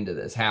wasn't into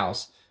this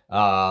house.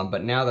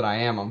 But now that I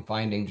am, I'm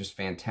finding just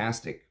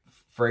fantastic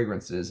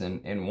fragrances.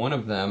 And one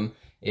of them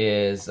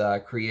is a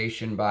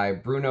creation by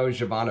Bruno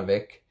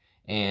Jovanovic,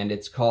 and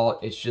it's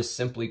just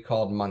simply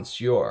called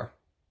Monsieur.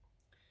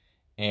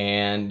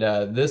 And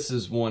this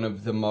is one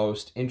of the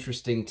most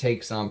interesting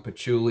takes on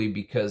patchouli,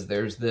 because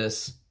there's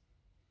this...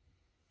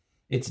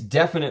 It's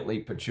definitely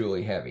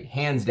patchouli heavy,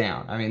 hands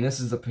down. I mean, this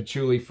is a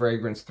patchouli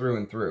fragrance through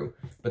and through.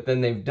 But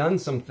then they've done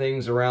some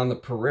things around the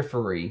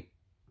periphery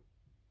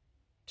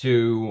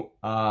to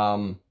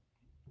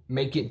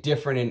make it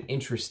different and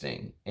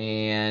interesting.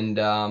 And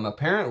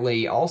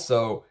apparently,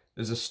 also,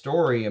 there's a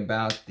story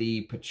about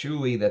the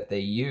patchouli that they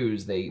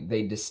use.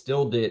 They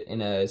distilled it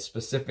in a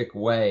specific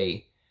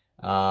way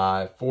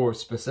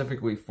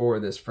specifically for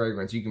this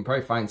fragrance. You can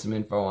probably find some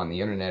info on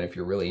the internet if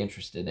you're really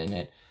interested in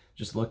it.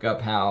 Just look up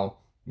how,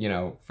 you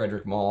know,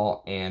 Frederic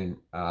Malle and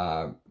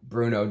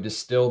Bruno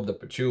distilled the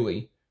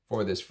patchouli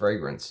for this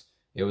fragrance.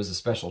 It was a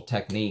special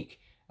technique.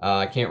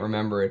 I can't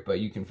remember it, but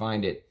you can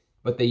find it.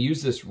 But they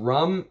use this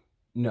rum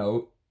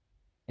note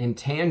and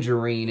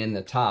tangerine in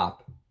the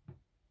top.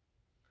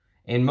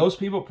 And most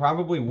people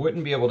probably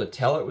wouldn't be able to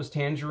tell it was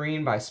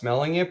tangerine by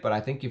smelling it, but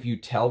I think if you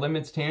tell them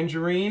it's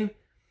tangerine,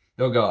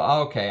 they'll go,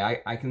 oh,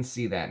 okay, I can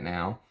see that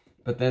now.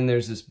 But then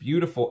there's this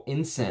beautiful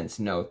incense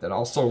note that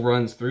also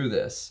runs through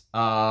this.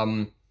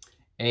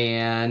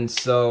 And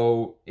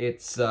so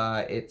it's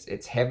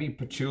heavy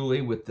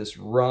patchouli with this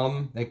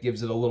rum that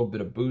gives it a little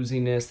bit of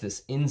booziness,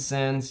 this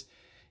incense,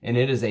 and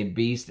it is a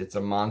beast. It's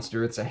a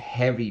monster. It's a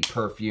heavy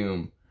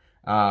perfume.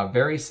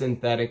 Very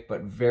synthetic,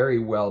 but very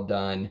well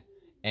done.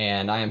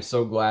 and I am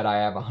so glad I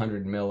have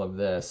 100 ml of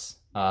this.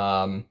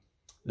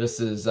 This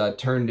is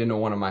turned into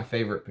one of my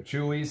favorite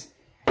patchoulis.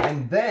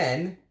 And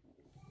then,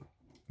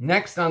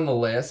 next on the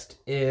list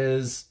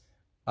is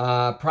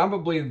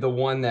probably the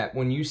one that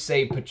when you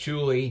say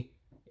patchouli,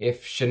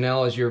 if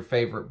Chanel is your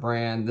favorite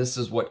brand, this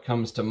is what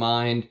comes to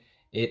mind.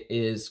 It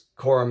is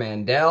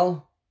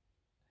Coromandel.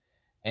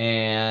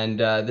 And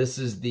this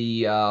is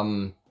the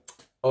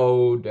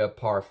Eau de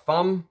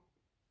Parfum.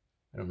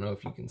 I don't know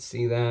if you can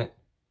see that,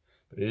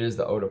 but it is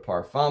the Eau de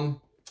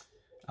Parfum.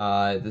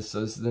 This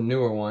is the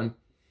newer one.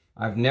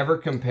 I've never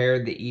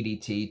compared the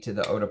EDT to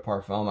the Eau de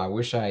Parfum. I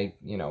wish I,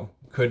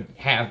 could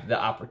have the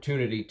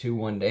opportunity to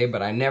one day,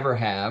 but I never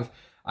have.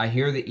 I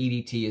hear the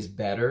EDT is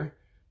better,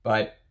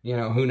 but,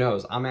 who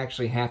knows? I'm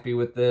actually happy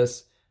with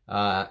this.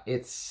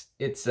 It's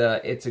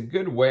a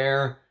good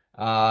wear.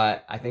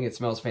 I think it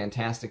smells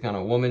fantastic on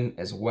a woman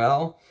as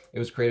well. It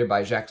was created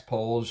by Jacques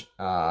Polge.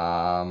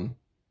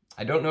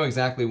 I don't know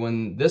exactly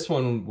when this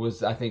one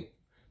was, I think,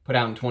 put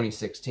out in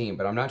 2016,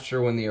 but I'm not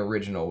sure when the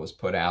original was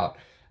put out.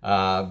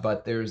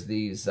 But there's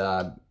these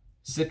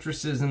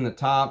citruses in the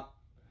top,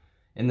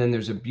 and then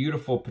there's a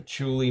beautiful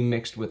patchouli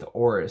mixed with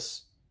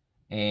orris.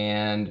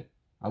 And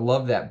I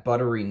love that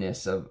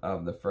butteriness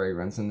of the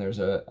fragrance. And there's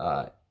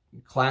a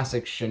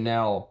classic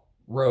Chanel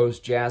rose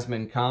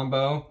jasmine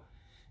combo.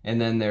 And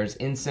then there's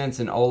incense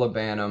and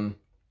olibanum,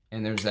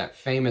 and there's that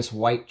famous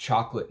white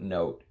chocolate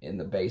note in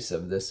the base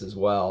of this as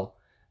well.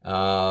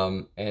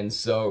 And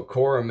so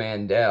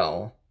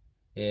Coromandel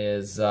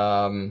is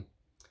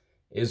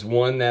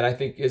one that I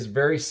think is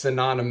very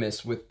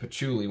synonymous with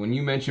patchouli. When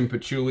you mention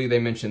patchouli, they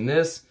mention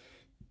this.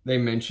 They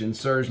mention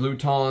Serge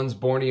Luton's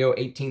Borneo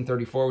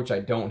 1834, which I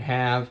don't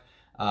have.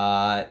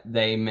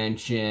 They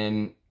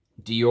mention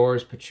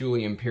Dior's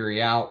Patchouli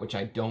Imperial, which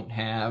I don't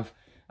have.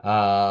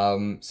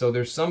 So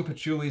there's some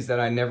patchoulis that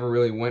I never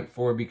really went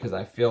for because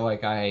I feel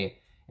like I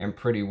am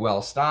pretty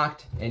well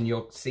stocked, and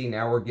you'll see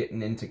now we're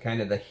getting into kind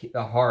of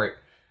the heart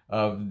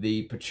of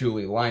the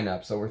patchouli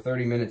lineup. So we're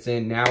 30 minutes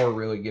in, now we're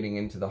really getting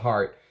into the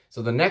heart.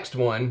 So the next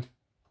one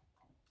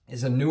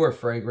is a newer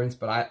fragrance,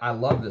 but I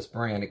love this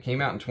brand. It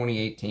came out in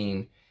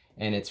 2018,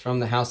 and it's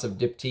from the house of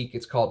Diptyque.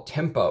 It's called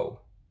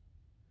Tempo.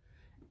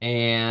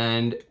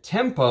 And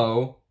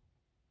Tempo,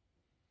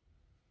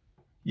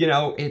 I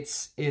know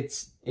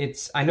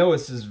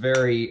this is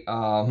very,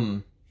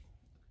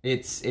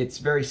 it's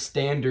very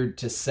standard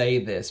to say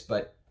this,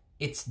 but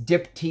it's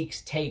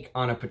Diptyque's take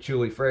on a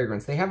patchouli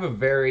fragrance. They have a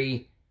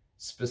very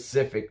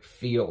specific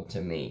feel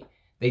to me.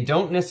 They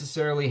don't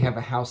necessarily have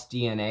a house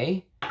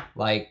DNA,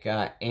 like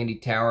Andy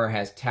Tower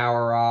has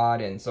Tower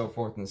Rod and so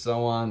forth and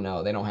so on.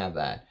 No, they don't have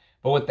that.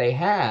 But what they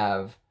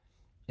have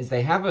is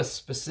they have a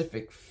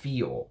specific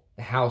feel,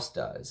 the house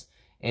does.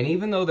 And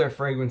even though their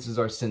fragrances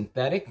are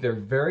synthetic, they're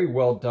very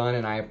well done,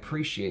 and I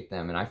appreciate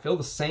them. And I feel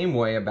the same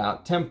way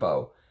about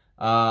Tempo.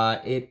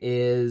 It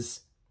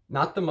is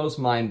not the most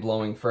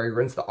mind-blowing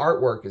fragrance. The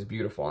artwork is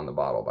beautiful on the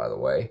bottle, by the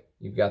way.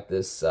 You've got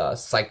this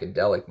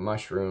psychedelic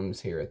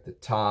mushrooms here at the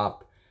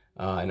top.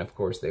 And of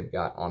course, they've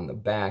got on the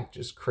back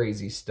just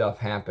crazy stuff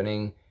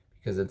happening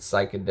because it's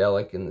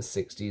psychedelic in the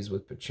 60s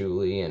with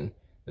patchouli. And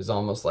there's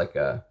almost like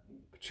a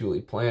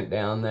patchouli plant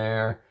down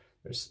there.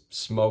 There's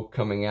smoke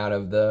coming out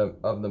of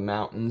the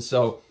mountain.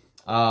 So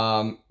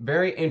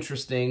very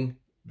interesting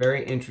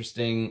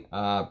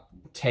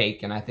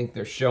take. And I think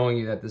they're showing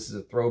you that this is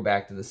a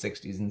throwback to the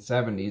 60s and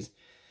 70s,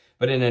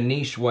 but in a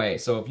niche way.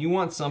 So if you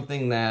want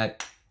something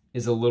that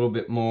is a little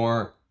bit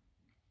more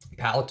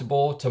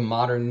palatable to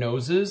modern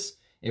noses,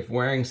 if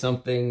wearing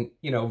something,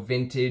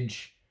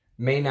 vintage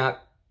may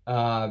not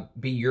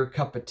be your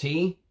cup of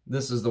tea,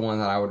 this is the one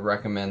that I would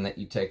recommend that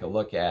you take a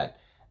look at.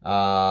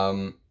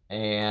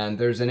 And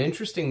there's an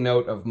interesting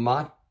note of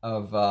mate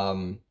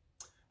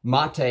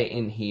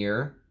in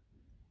here.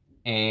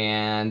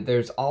 And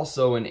there's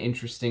also an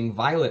interesting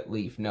violet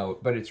leaf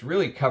note, but it's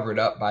really covered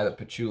up by the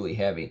patchouli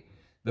heavy.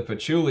 The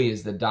patchouli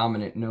is the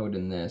dominant note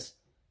in this,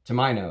 to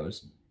my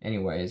nose,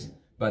 anyways.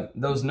 But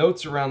those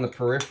notes around the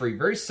periphery,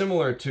 very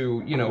similar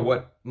to,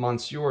 what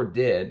Monsieur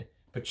did.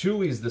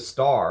 Patchouli is the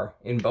star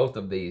in both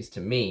of these to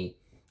me.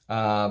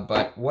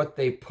 But what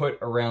they put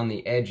around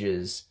the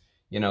edges,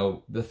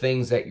 the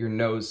things that your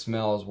nose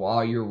smells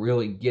while you're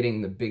really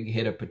getting the big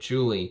hit of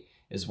patchouli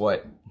is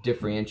what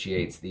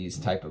differentiates these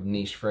type of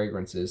niche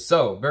fragrances.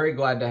 So, very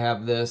glad to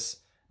have this.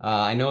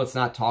 I know it's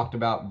not talked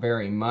about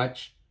very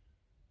much.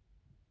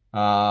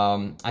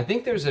 I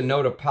think there's a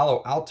note of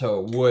Palo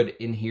Alto wood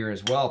in here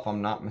as well, if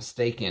I'm not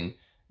mistaken.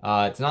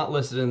 It's not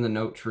listed in the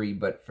note tree,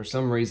 but for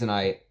some reason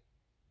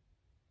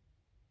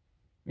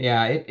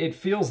it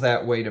feels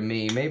that way to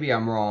me. Maybe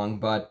I'm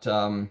wrong, but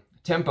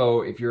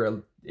Tempo, if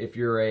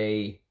you're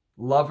a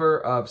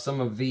lover of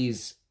some of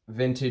these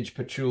vintage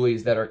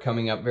patchoulis that are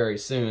coming up very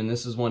soon,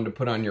 this is one to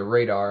put on your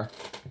radar.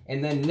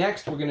 And then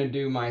next we're going to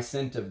do my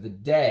scent of the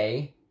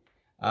day,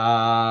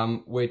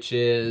 which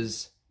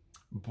is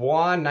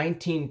Bois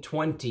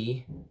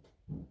 1920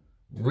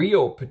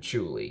 Real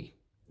Patchouli.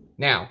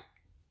 Now,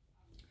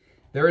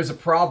 there is a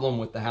problem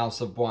with the house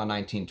of Bois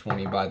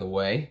 1920, by the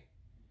way.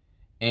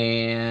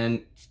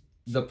 And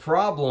the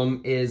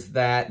problem is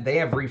that they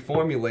have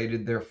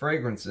reformulated their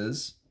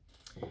fragrances.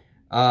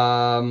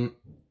 And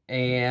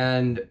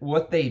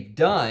what they've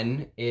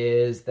done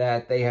is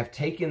that they have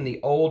taken the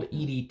old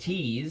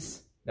EDTs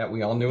that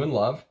we all knew and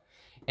love,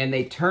 and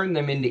they turned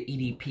them into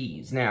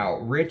EDPs. Now,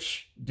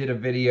 Rich did a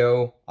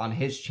video on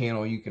his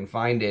channel, you can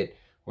find it,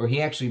 where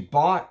he actually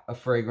bought a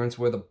fragrance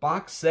where the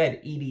box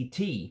said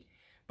EDT,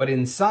 but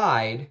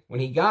inside, when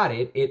he got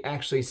it, it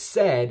actually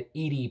said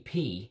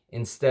EDP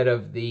instead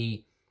of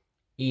the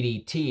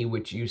EDT,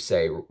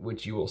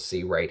 which you will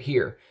see right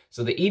here.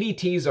 So the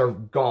EDTs are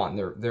gone.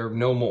 They're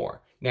no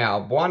more.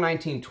 Now, Bois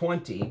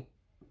 1920,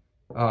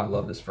 oh, I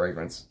love this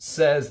fragrance,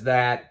 says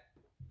that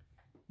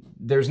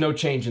there's no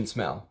change in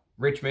smell.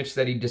 Rich Mitch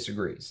said he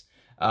disagrees.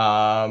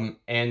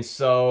 And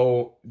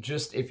so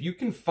just if you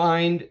can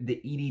find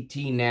the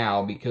EDT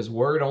now, because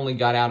word only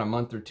got out a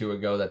month or two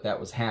ago that that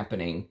was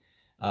happening,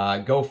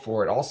 go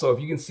for it. Also,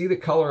 if you can see the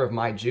color of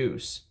my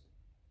juice,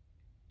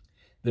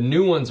 the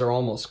new ones are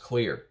almost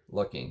clear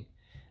looking.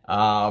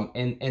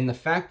 And the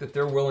fact that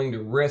they're willing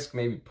to risk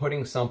maybe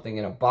putting something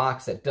in a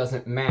box that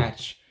doesn't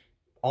match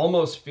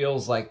almost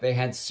feels like they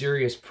had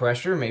serious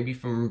pressure, maybe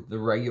from the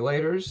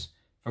regulators,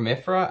 from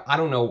IFRA. I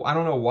don't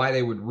know why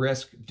they would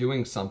risk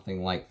doing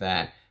something like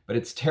that, but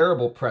it's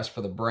terrible press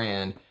for the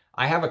brand.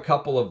 I have a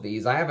couple of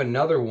these. I have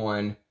another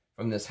one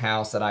from this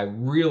house that I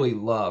really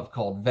love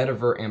called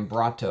Vetiver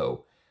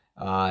Ambrato.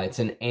 It's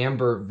an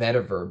amber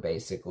vetiver,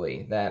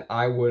 basically, that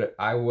I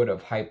would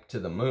have hyped to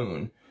the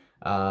moon.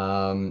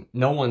 No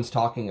one's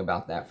talking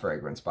about that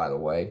fragrance, by the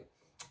way.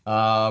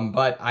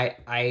 But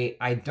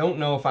I don't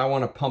know if I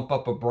want to pump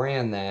up a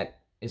brand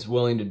that is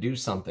willing to do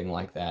something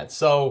like that.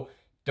 So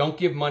don't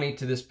give money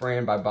to this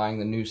brand by buying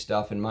the new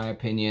stuff, in my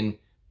opinion.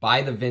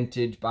 Buy the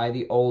vintage, buy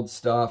the old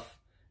stuff,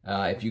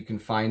 if you can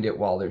find it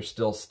while there's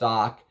still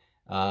stock.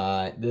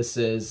 This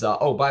is,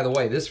 oh, by the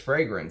way, this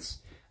fragrance,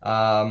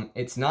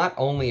 it's not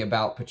only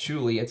about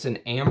patchouli, it's an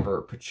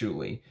amber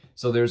patchouli.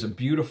 So there's a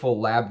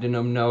beautiful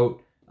labdanum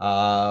note.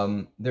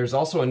 There's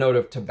also a note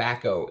of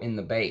tobacco in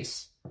the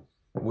base,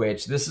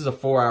 which this is a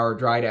 4-hour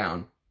dry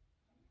down.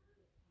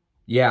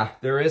 Yeah,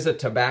 there is a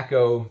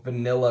tobacco,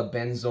 vanilla,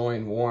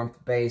 benzoin,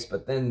 warmth base,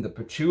 but then the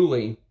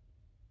patchouli,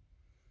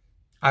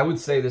 I would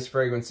say this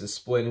fragrance is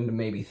split into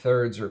maybe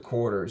thirds or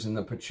quarters, and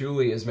the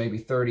patchouli is maybe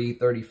 30,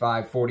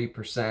 35,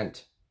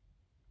 40%.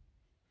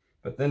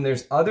 But then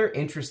there's other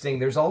interesting,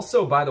 there's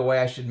also, by the way,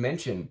 I should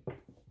mention,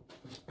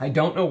 I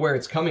don't know where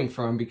it's coming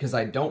from because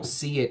I don't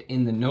see it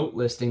in the note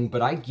listing,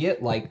 but I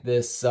get like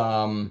this,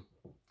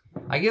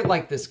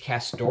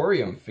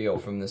 castoreum feel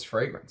from this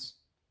fragrance.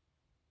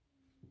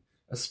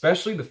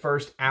 Especially the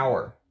first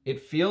hour.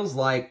 It feels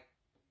like,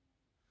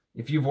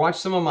 if you've watched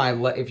some of my,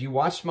 if you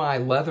watched my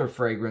leather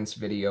fragrance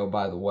video,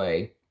 by the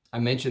way, I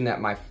mentioned that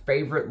my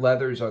favorite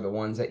leathers are the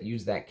ones that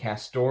use that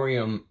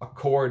castoreum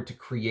accord to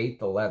create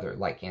the leather,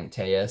 like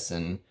Antaeus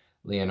and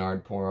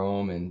Leonard pour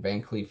Homme and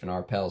Van Cleef and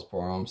Arpels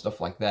pour Homme,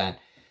 stuff like that.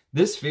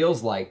 This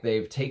feels like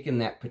they've taken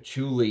that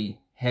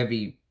patchouli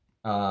heavy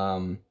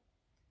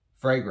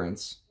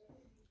fragrance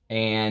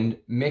and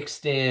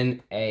mixed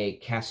in a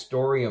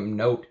castoreum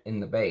note in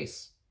the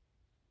base.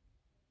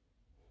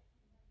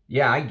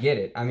 Yeah, I get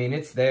it. I mean,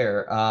 it's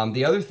there.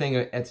 The other thing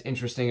that's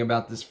interesting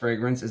about this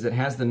fragrance is it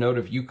has the note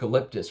of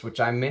eucalyptus, which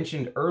I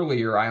mentioned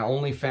earlier I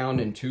only found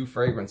in 2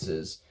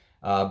 fragrances,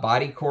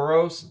 Body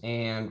Koros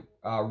and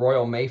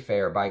Royal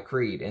Mayfair by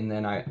Creed. And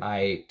then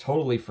I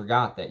totally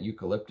forgot that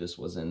eucalyptus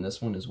was in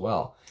this one as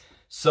well.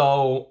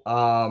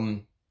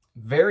 So,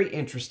 very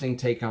interesting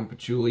take on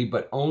patchouli,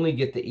 but only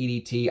get the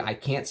EDT. I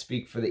can't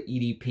speak for the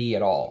EDP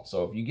at all.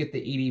 So if you get the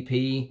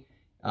EDP,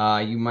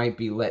 you might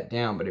be let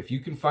down. But if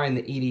you can find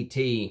the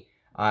EDT,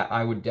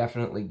 I would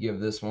definitely give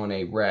this one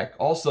a rec.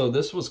 Also,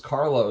 this was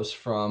Carlos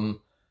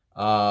from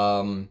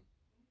Brooklyn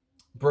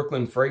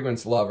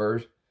Fragrance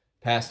Lovers,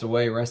 passed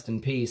away, rest in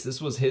peace.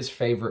 This was his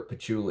favorite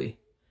patchouli.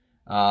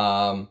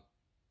 And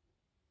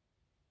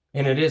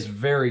it is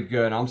very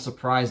good. I'm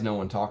surprised no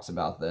one talks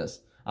about this.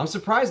 I'm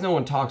surprised no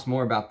one talks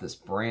more about this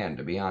brand,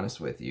 to be honest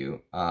with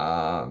you.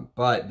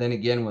 But then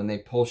again, when they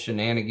pull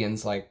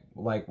shenanigans like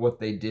what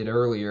they did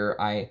earlier,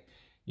 I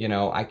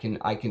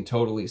can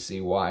totally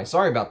see why.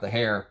 Sorry about the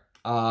hair.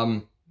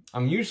 I'm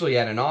usually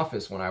at an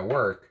office when I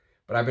work,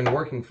 but I've been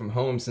working from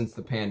home since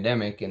the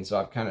pandemic, and so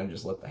I've kind of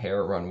just let the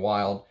hair run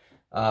wild.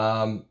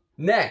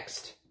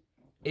 Next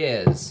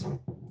is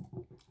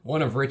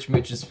one of Rich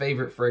Mitch's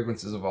favorite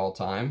fragrances of all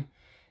time.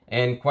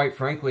 And quite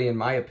frankly, in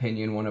my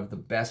opinion, one of the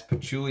best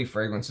patchouli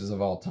fragrances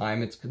of all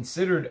time. It's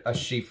considered a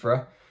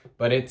Chiffre,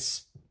 but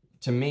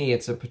to me,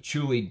 it's a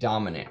patchouli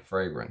dominant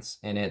fragrance.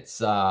 And it's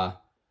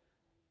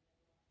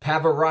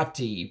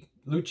Pavarotti,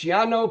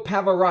 Luciano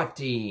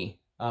Pavarotti.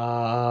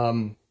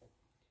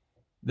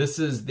 This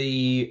is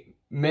the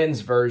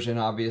men's version,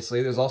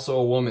 obviously. There's also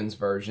a woman's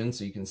version,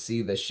 so you can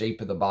see the shape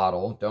of the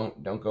bottle.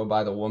 Don't go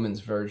by the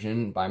woman's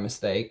version by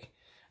mistake.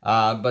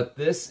 But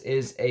this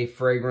is a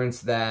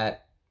fragrance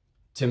that,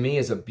 to me,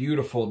 is a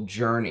beautiful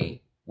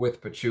journey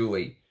with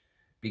patchouli,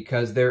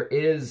 because there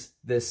is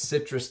this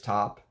citrus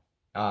top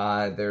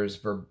There's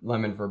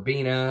lemon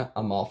verbena,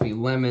 Amalfi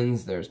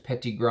lemons, there's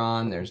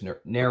petitgrain, there's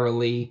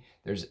neroli,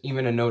 there's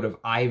even a note of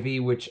ivy,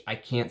 which I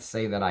can't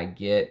say that I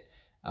get,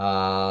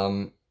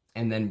 and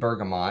then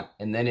bergamot,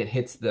 and then it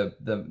hits the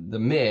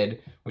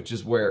mid, which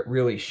is where it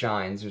really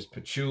shines. There's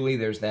patchouli,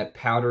 there's that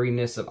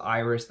powderiness of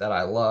iris that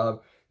I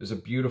love, there's a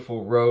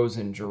beautiful rose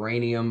and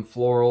geranium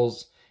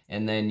florals,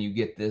 and then you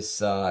get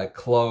this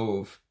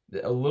clove,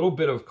 a little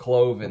bit of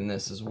clove in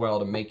this as well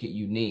to make it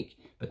unique.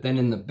 But then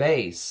in the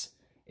base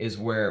is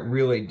where it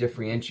really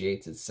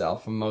differentiates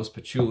itself from most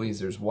patchoulis.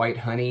 There's white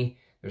honey,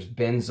 there's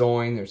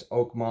benzoin, there's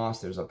oak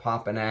moss, there's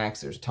opopanax,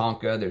 there's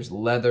tonka, there's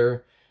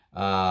leather,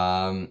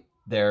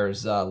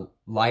 there's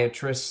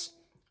liatris,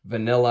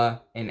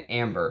 vanilla, and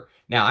amber.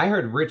 Now, I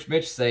heard Rich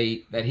Mitch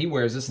say that he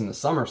wears this in the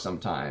summer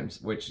sometimes,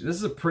 which this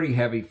is a pretty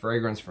heavy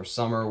fragrance for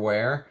summer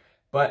wear.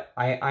 But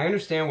I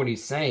understand what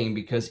he's saying,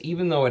 because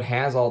even though it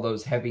has all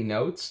those heavy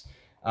notes,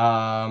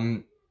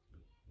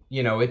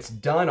 you know, it's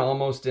done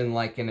almost in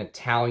like an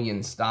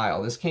Italian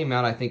style. This came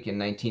out, I think, in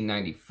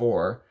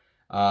 1994.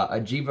 A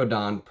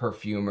Givaudan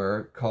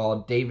perfumer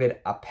called David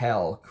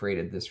Appel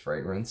created this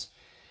fragrance.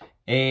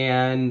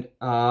 And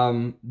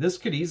this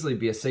could easily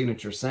be a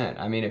signature scent.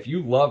 I mean, if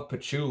you love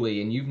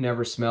patchouli and you've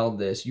never smelled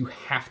this, you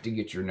have to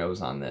get your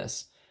nose on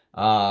this.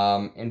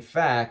 In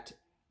fact,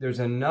 there's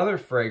another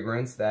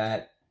fragrance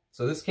that...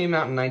 So this came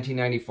out in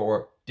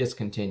 1994,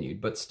 discontinued,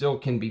 but still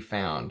can be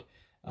found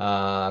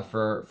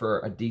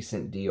for a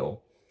decent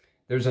deal.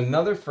 There's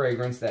another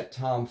fragrance that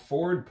Tom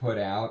Ford put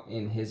out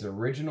in his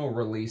original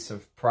release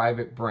of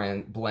Private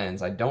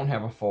Blends. I don't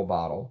have a full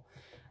bottle.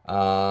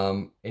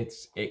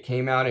 It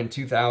came out in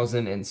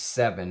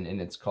 2007, and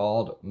it's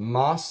called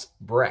Moss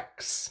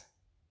Breches.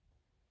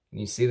 Can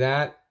you see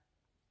that?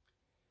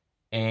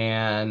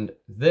 And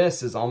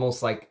this is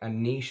almost like a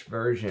niche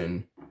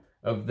version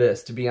of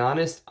this. To be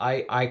honest,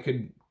 I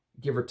could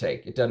give or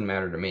take. It doesn't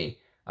matter to me.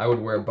 I would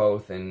wear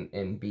both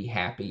and be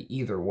happy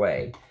either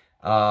way.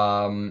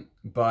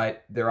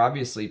 But they're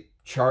obviously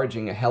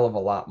charging a hell of a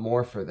lot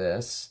more for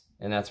this,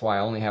 and that's why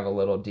I only have a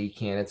little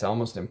decant. It's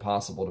almost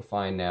impossible to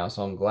find now,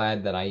 so I'm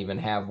glad that I even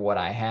have what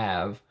I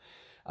have.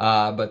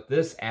 But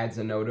this adds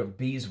a note of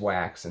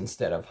beeswax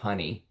instead of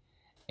honey.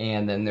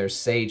 And then there's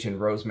sage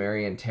and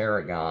rosemary and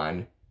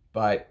tarragon.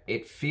 But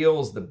it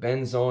feels the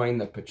benzoin,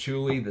 the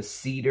patchouli, the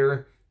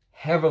cedar,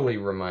 heavily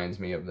reminds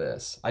me of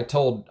this. I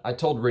told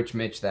Rich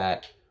Mitch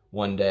that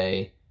one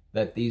day,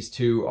 that these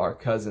two are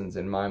cousins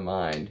in my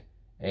mind,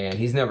 and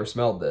he's never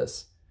smelled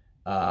this,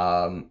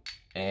 and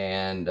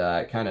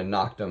kind of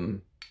knocked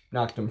him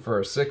for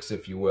a 6,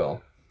 if you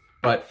will.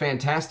 But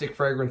fantastic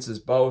fragrances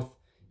both.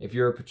 If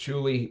you're a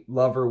patchouli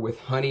lover with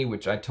honey,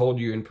 which I told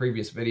you in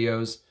previous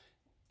videos,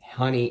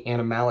 honey,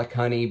 animalic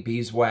honey,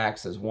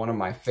 beeswax is one of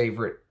my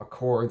favorite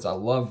accords. I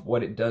love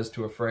what it does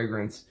to a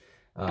fragrance.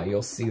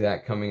 You'll see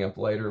that coming up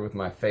later with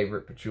my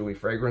favorite patchouli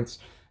fragrance.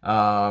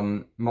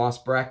 Moss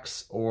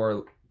Breches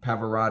or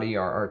Pavarotti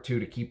are two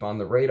to keep on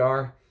the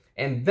radar.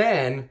 And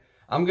then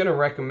I'm going to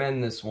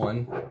recommend this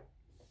one.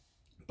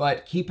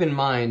 But keep in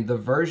mind, the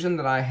version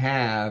that I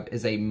have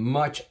is a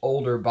much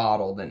older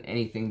bottle than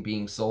anything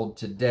being sold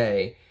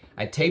today.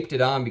 I taped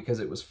it on because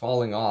it was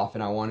falling off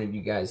and I wanted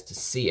you guys to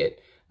see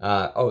it.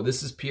 Oh,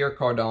 this is Pierre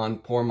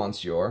Cardin Pour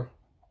Monsieur.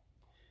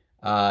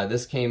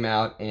 This came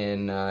out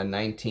in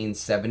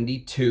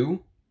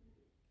 1972.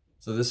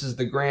 So this is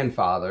the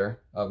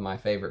grandfather of my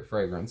favorite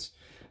fragrance.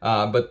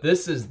 But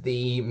this is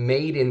the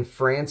made in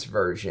France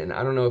version.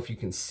 I don't know if you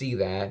can see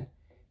that.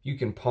 You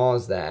can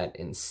pause that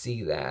and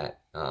see that.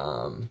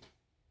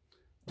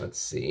 Let's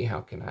see,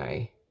 how can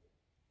I...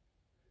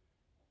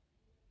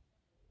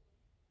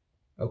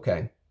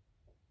 Okay.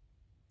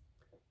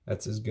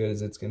 That's as good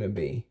as it's going to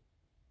be.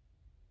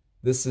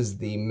 This is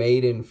the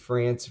made in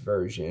France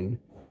version,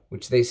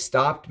 which they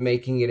stopped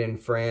making it in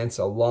France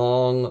a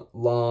long,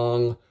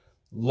 long,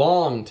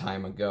 long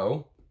time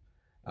ago.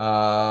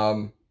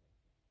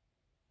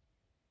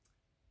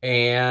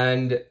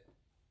 And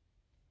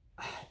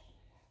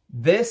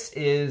this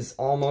is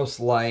almost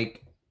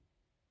like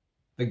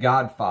the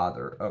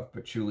godfather of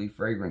patchouli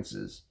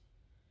fragrances,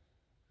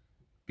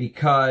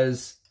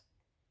 because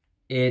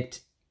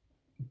it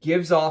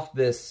gives off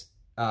this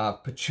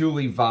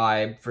patchouli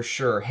vibe for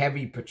sure.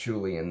 Heavy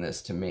patchouli in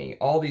this to me.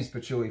 All these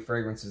patchouli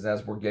fragrances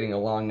as we're getting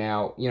along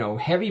now, you know,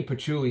 heavy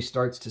patchouli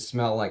starts to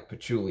smell like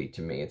patchouli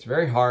to me. It's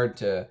very hard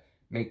to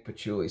make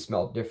patchouli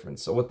smell different.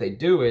 So what they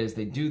do is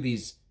they do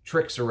these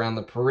tricks around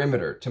the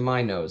perimeter, to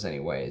my nose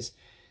anyways.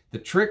 The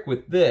trick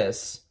with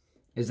this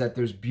is that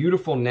there's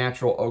beautiful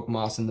natural oak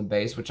moss in the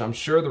base, which I'm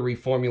sure the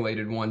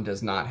reformulated one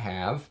does not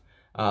have.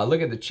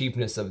 Look at the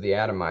cheapness of the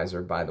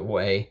atomizer, by the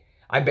way.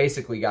 I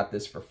basically got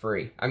this for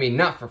free. I mean,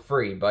 not for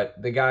free,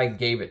 but the guy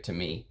gave it to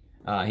me.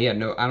 He had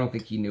no, I don't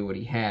think he knew what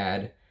he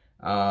had.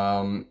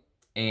 And,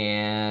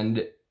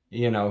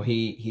 you know,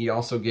 he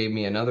also gave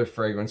me another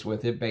fragrance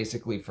with it,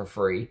 basically for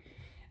free.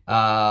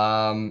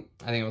 I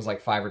think it was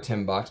like $5 or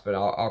 $10, but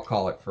I'll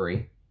call it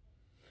free.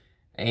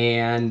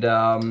 And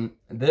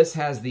this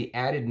has the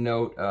added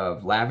note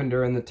of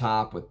lavender in the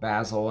top with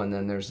basil, and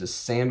then there's this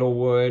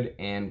sandalwood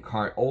and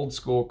old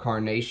school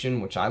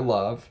carnation, which I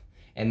love.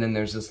 And then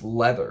there's this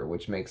leather,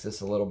 which makes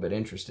this a little bit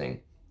interesting.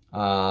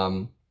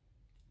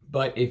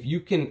 But if you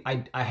can,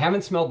 I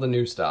haven't smelled the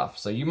new stuff,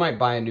 so you might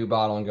buy a new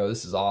bottle and go,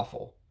 this is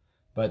awful.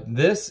 But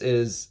this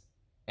is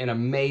an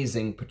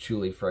amazing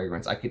patchouli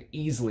fragrance. I could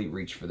easily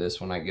reach for this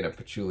when I get a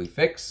patchouli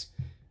fix,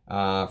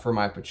 for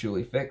my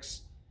patchouli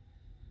fix.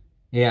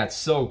 Yeah, it's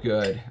so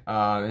good.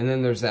 And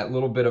then there's that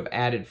little bit of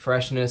added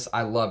freshness.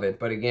 I love it.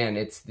 But again,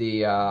 it's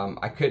the,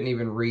 I couldn't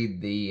even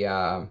read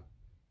the,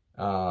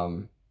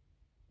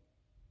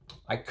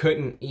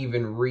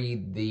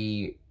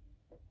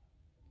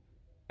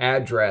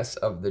 address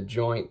of the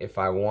joint if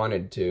I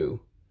wanted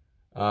to.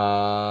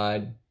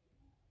 I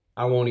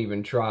won't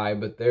even try,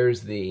 but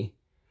there's the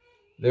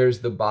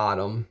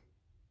bottom.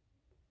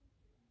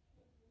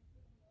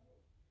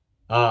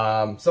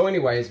 So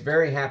anyways,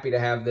 very happy to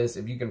have this.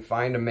 If you can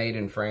find a made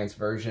in France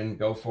version,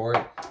 go for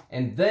it.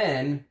 And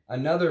then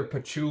another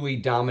patchouli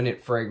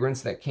dominant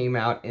fragrance that came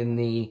out in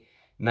the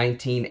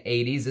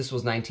 1980s. This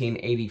was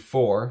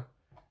 1984.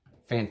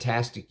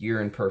 Fantastic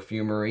year in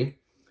perfumery.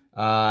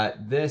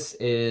 This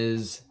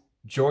is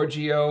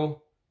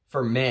Giorgio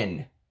for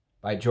Men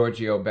by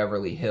Giorgio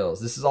Beverly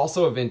Hills. This is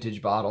also a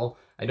vintage bottle.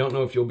 I don't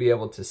know if you'll be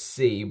able to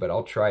see, but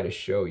I'll try to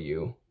show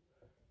you.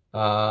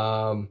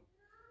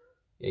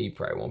 Yeah, you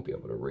probably won't be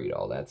able to read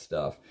all that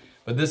stuff.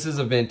 But this is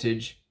a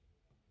vintage.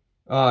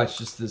 Oh, it's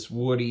just this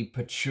woody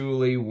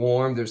patchouli,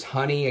 warm. There's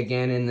honey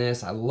again in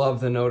this. I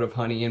love the note of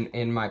honey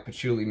in my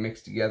patchouli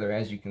mixed together.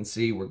 As you can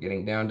see, we're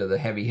getting down to the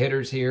heavy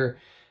hitters here.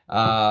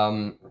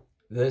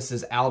 This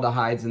is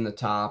aldehydes in the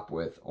top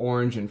with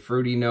orange and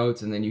fruity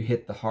notes, and then you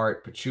hit the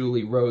heart,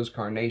 patchouli, rose,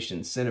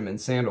 carnation, cinnamon,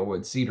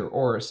 sandalwood, cedar,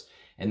 orris,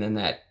 and then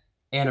that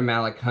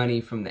animalic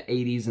honey from the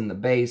 80s in the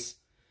base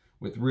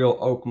with real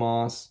oak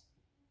moss.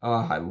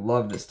 Oh, I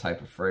love this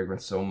type of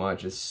fragrance so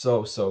much. It's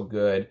so, so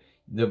good.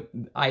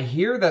 I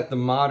hear that the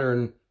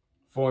modern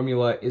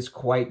formula is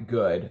quite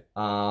good.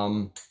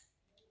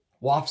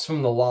 Wafts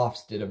from the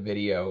Lofts did a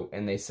video,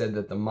 and they said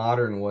that the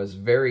modern was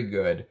very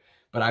good,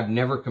 but I've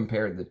never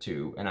compared the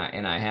two. And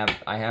I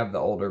have the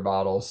older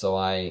bottle, so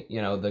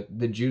you know,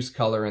 the juice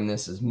color in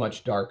this is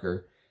much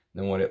darker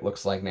than what it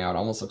looks like now. It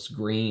almost looks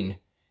green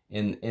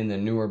in the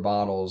newer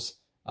bottles.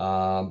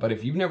 But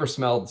if you've never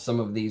smelled some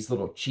of these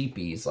little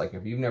cheapies, like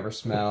if you've never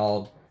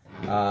smelled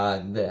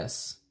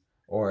this,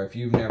 or if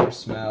you've never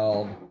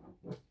smelled,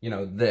 you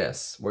know,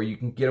 this, where you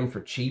can get them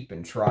for cheap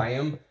and try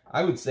them,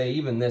 I would say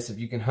even this, if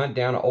you can hunt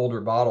down an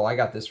older bottle, I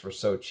got this for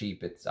so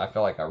cheap, I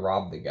feel like I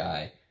robbed the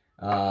guy.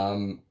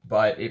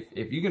 But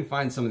if you can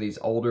find some of these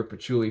older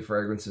patchouli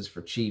fragrances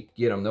for cheap,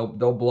 get them.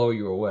 They'll blow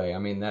you away. I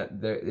mean,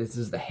 this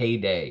is the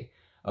heyday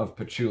of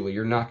patchouli.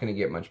 You're not going to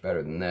get much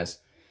better than this.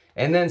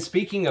 And then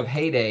speaking of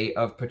heyday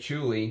of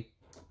patchouli,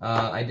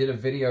 I did a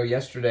video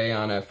yesterday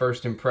on a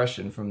first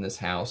impression from this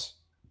house.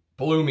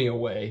 Blew me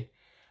away.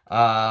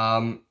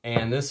 And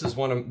this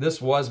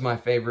was my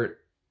favorite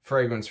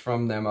fragrance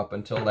from them up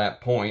until that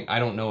point. I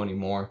don't know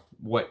anymore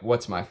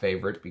what's my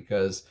favorite,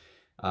 because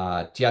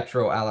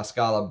Teatro alla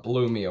Scala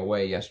blew me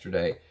away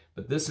yesterday.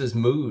 But this is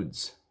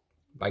Moods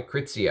by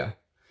Krizia.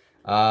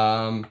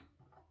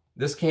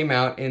 This came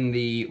out in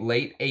the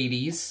late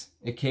 80s.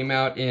 It came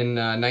out in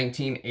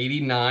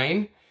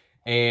 1989,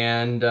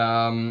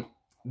 and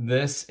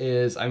this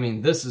is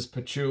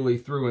patchouli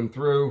through and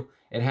through.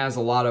 It has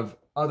a lot of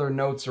other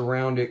notes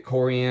around it: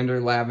 coriander,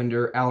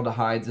 lavender,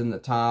 aldehydes in the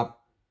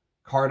top,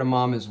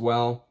 cardamom as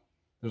well.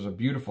 There's a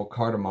beautiful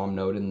cardamom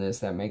note in this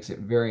that makes it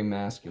very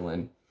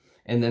masculine.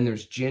 And then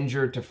there's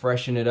ginger to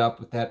freshen it up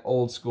with that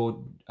old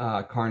school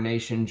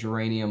carnation,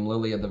 geranium,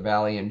 lily of the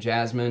valley, and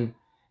jasmine.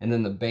 And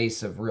then the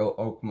base of real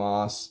oak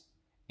moss,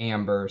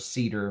 amber,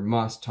 cedar,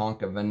 musk,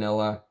 tonka,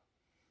 vanilla.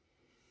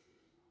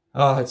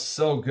 Oh, it's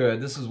so good.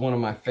 This is one of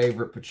my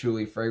favorite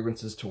patchouli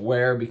fragrances to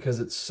wear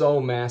because it's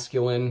so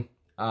masculine.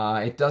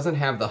 It doesn't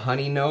have the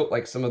honey note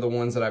like some of the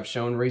ones that I've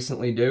shown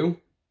recently do.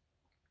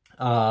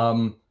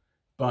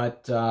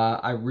 But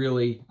I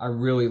really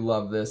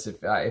love this.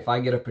 If I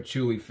get a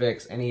patchouli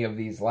fix, any of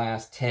these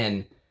last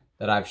 10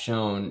 that I've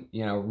shown,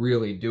 you know,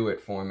 really do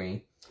it for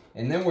me.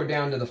 And then we're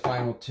down to the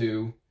final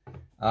two.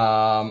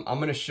 I'm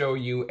going to show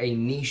you a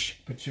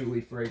niche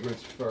patchouli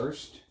fragrance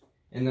first,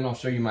 and then I'll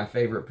show you my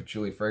favorite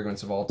patchouli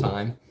fragrance of all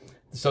time.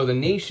 So the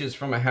niche is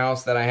from a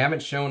house that I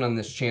haven't shown on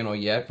this channel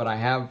yet, but I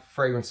have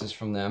fragrances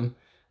from them.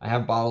 I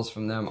have bottles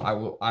from them. I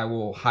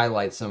will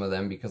highlight some of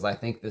them because I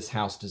think this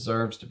house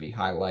deserves to be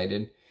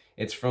highlighted.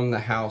 It's from the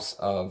house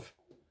of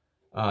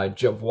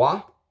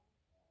Jovoy,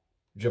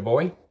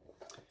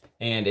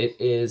 and it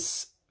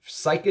is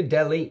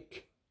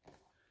Psychédélique.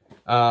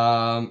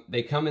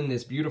 They come in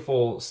this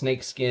beautiful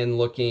snakeskin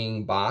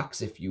looking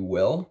box, if you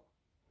will,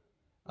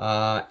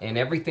 and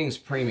everything's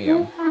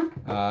premium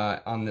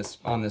on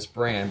this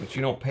brand, but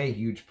you don't pay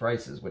huge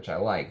prices, which I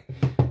like.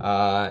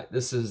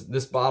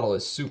 This bottle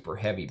is super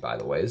heavy, by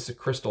the way. This is a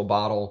crystal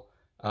bottle.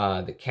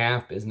 The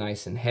cap is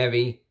nice and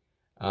heavy.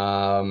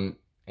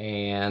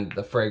 and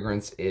the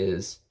fragrance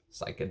is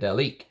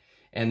Psychédélique.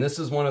 And this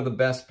is one of the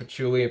best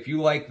patchouli. If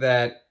you like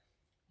that,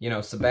 you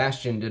know,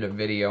 Sebastian did a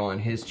video on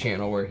his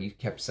channel where he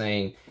kept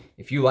saying,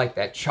 if you like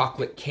that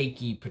chocolate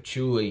cakey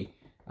patchouli,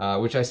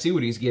 which I see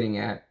what he's getting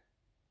at.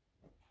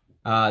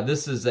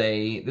 This is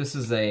a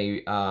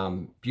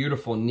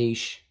beautiful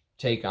niche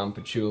take on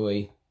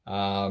patchouli.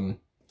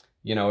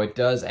 You know, it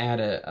does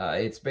add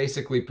it's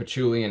basically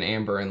patchouli and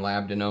amber and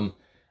labdanum.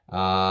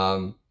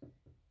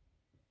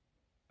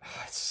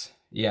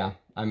 Yeah,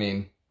 I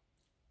mean,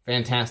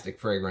 fantastic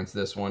fragrance,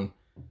 this one.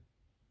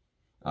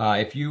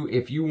 If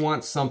you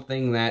want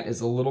something that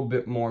is a little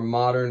bit more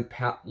modern,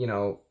 you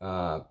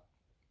know,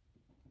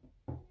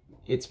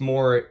 it's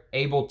more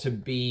able to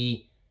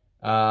be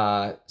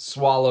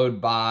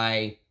swallowed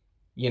by,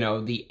 you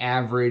know, the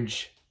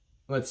average,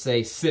 let's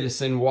say,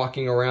 citizen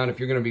walking around. If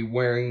you're going to be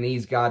wearing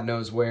these, God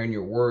knows where, and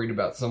you're worried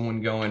about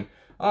someone going,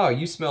 oh,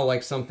 you smell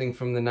like something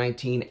from the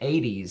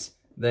 1980s,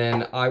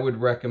 then I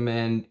would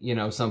recommend, you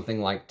know,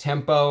 something like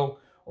Tempo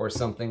or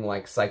something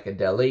like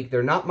Psychédélique.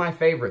 They're not my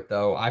favorite,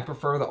 though. I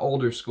prefer the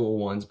older school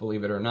ones,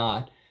 believe it or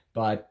not.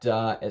 But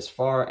as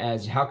far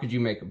as how could you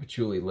make a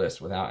patchouli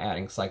list without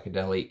adding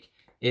Psychédélique,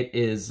 it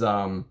is,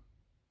 it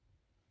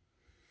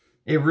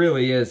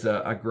really is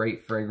a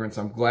great fragrance.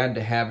 I'm glad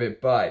to have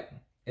it, but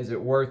is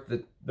it worth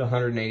the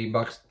 180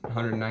 bucks,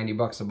 190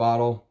 bucks a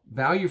bottle?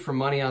 Value for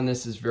money on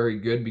this is very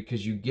good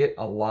because you get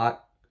a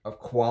lot of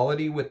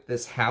quality with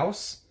this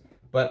house.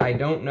 But I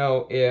don't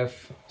know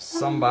if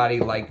somebody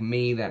like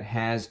me that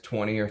has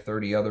 20 or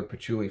 30 other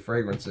patchouli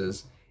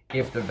fragrances,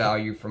 if the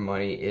value for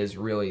money is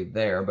really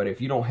there. But if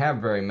you don't have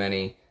very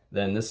many,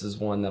 then this is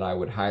one that I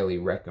would highly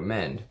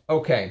recommend.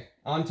 Okay,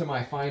 on to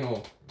my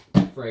final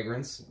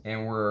fragrance.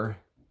 And we're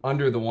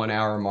under the 1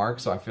 hour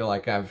mark, so I feel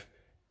like I've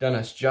done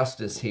us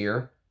justice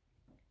here.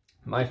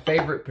 My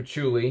favorite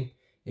patchouli,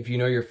 if you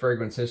know your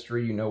fragrance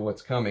history, you know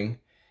what's coming,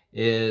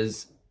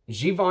 is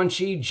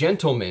Givenchy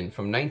Gentleman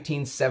from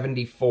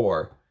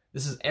 1974.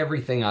 This is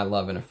everything I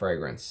love in a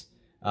fragrance.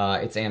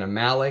 It's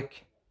animalic.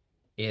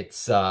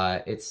 It's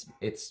got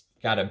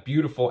a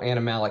beautiful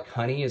animalic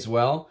honey as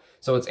well.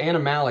 So it's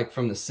animalic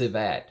from the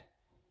civet,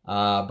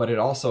 but it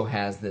also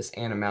has this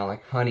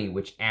animalic honey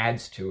which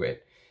adds to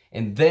it.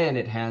 And then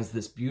it has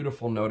this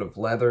beautiful note of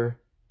leather,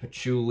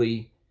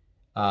 patchouli,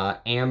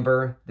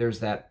 amber. There's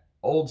that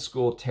old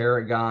school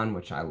tarragon,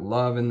 which I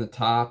love in the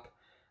top.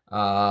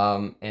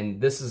 And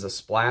this is a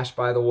splash,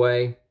 by the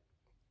way.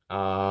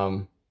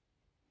 Oh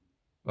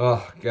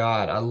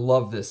God, I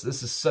love this.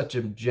 This is such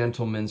a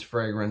gentleman's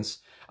fragrance.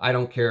 I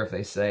don't care if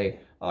they say,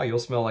 oh, you'll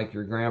smell like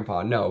your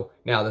grandpa. No.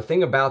 Now, the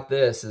thing about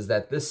this is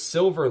that this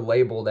silver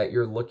label that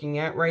you're looking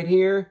at right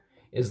here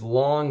is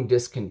long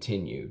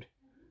discontinued.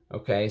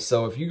 Okay,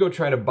 so if you go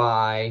try to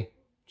buy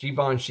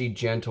Givenchy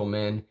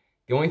Gentleman,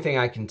 the only thing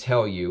I can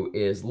tell you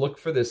is look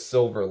for this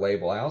silver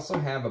label. I also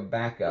have a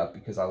backup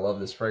because I love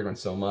this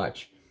fragrance so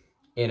much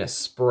in a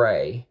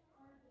spray.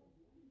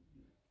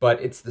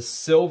 But it's the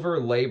silver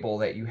label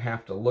that you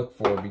have to look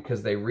for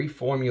because they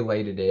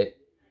reformulated it.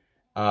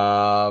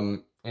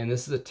 And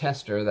this is a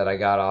tester that I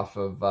got off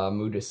of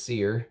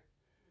Moudessir.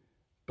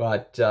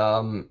 But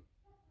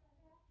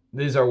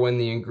these are when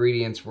the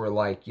ingredients were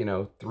like, you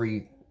know,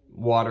 3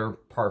 water,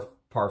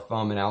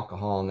 parfum, and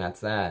alcohol, and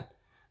that's that.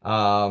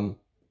 I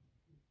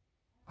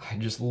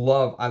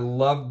love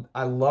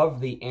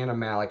the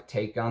animalic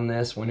take on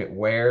this. When it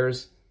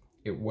wears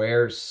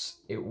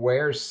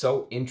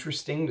so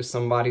interesting to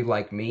somebody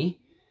like me,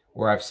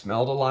 where I've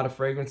smelled a lot of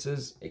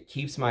fragrances. It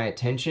keeps my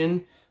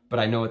attention, but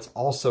I know it's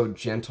also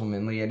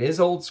gentlemanly. It is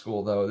old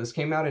school, though. This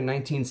came out in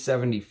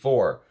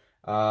 1974.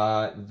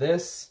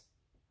 This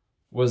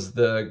was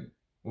the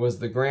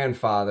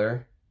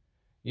grandfather,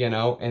 you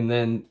know, and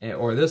then,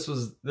 or this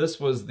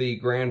was the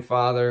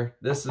grandfather,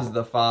 this is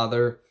the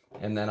father,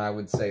 and then I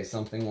would say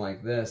something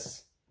like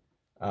this,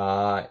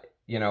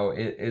 you know,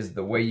 it is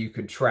the way you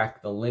could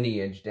track the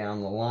lineage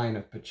down the line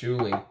of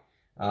patchouli,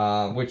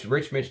 which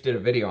Rich Mitch did a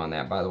video on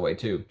that, by the way,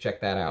 too.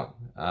 Check that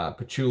out.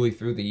 Patchouli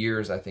through the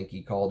years, I think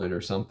he called it, or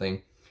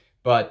something.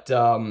 But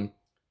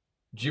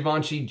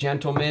Givenchy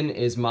Gentleman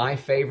is my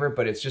favorite,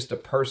 but it's just a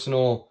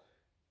personal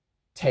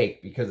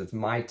take because it's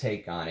my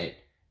take on it.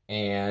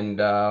 And,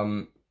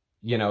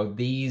 you know,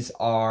 these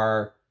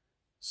are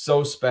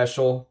so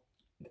special.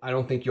 I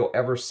don't think you'll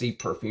ever see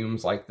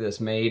perfumes like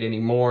this made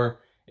anymore.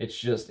 It's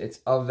just, it's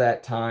of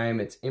that time.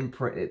 It's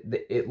imprint.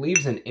 It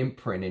leaves an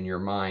imprint in your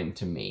mind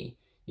to me.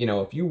 You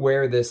know, if you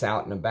wear this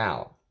out and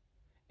about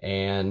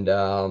and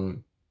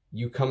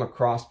you come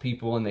across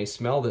people and they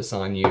smell this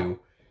on you,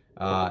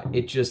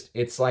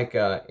 it's like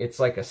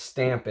a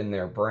stamp in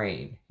their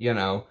brain. You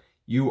know,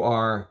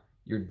 you're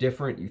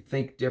different, you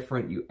think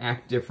different, you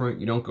act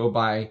different. You don't go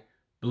buy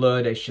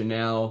Bleu de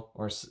Chanel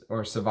or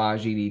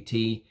Sauvage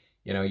EDT.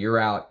 You know, you're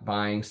out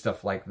buying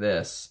stuff like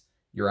this.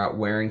 You're out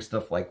wearing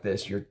stuff like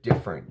this. You're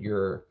different.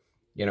 You're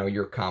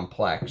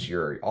complex.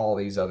 You're all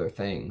these other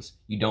things.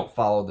 You don't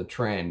follow the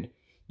trend.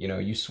 You know,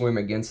 you swim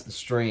against the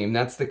stream.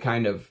 That's the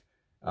kind of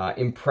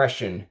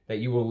impression that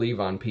you will leave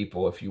on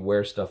people if you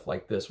wear stuff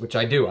like this, which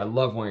I do. I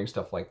love wearing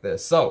stuff like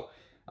this. So,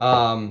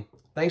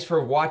 thanks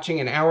for watching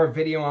an hour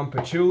video on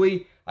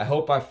patchouli. I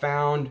hope I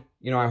found,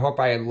 I hope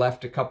I had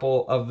left a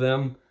couple of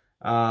them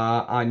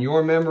on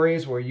your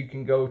memories where you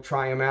can go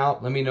try them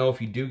out. Let me know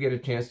if you do get a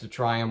chance to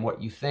try them,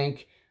 what you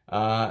think.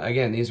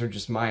 Again, these are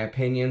just my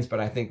opinions, but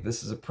I think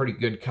this is a pretty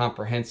good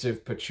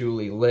comprehensive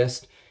patchouli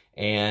list.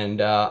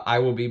 And I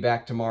will be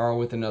back tomorrow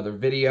with another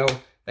video.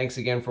 Thanks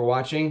again for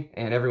watching,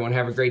 and everyone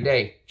have a great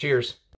day. Cheers.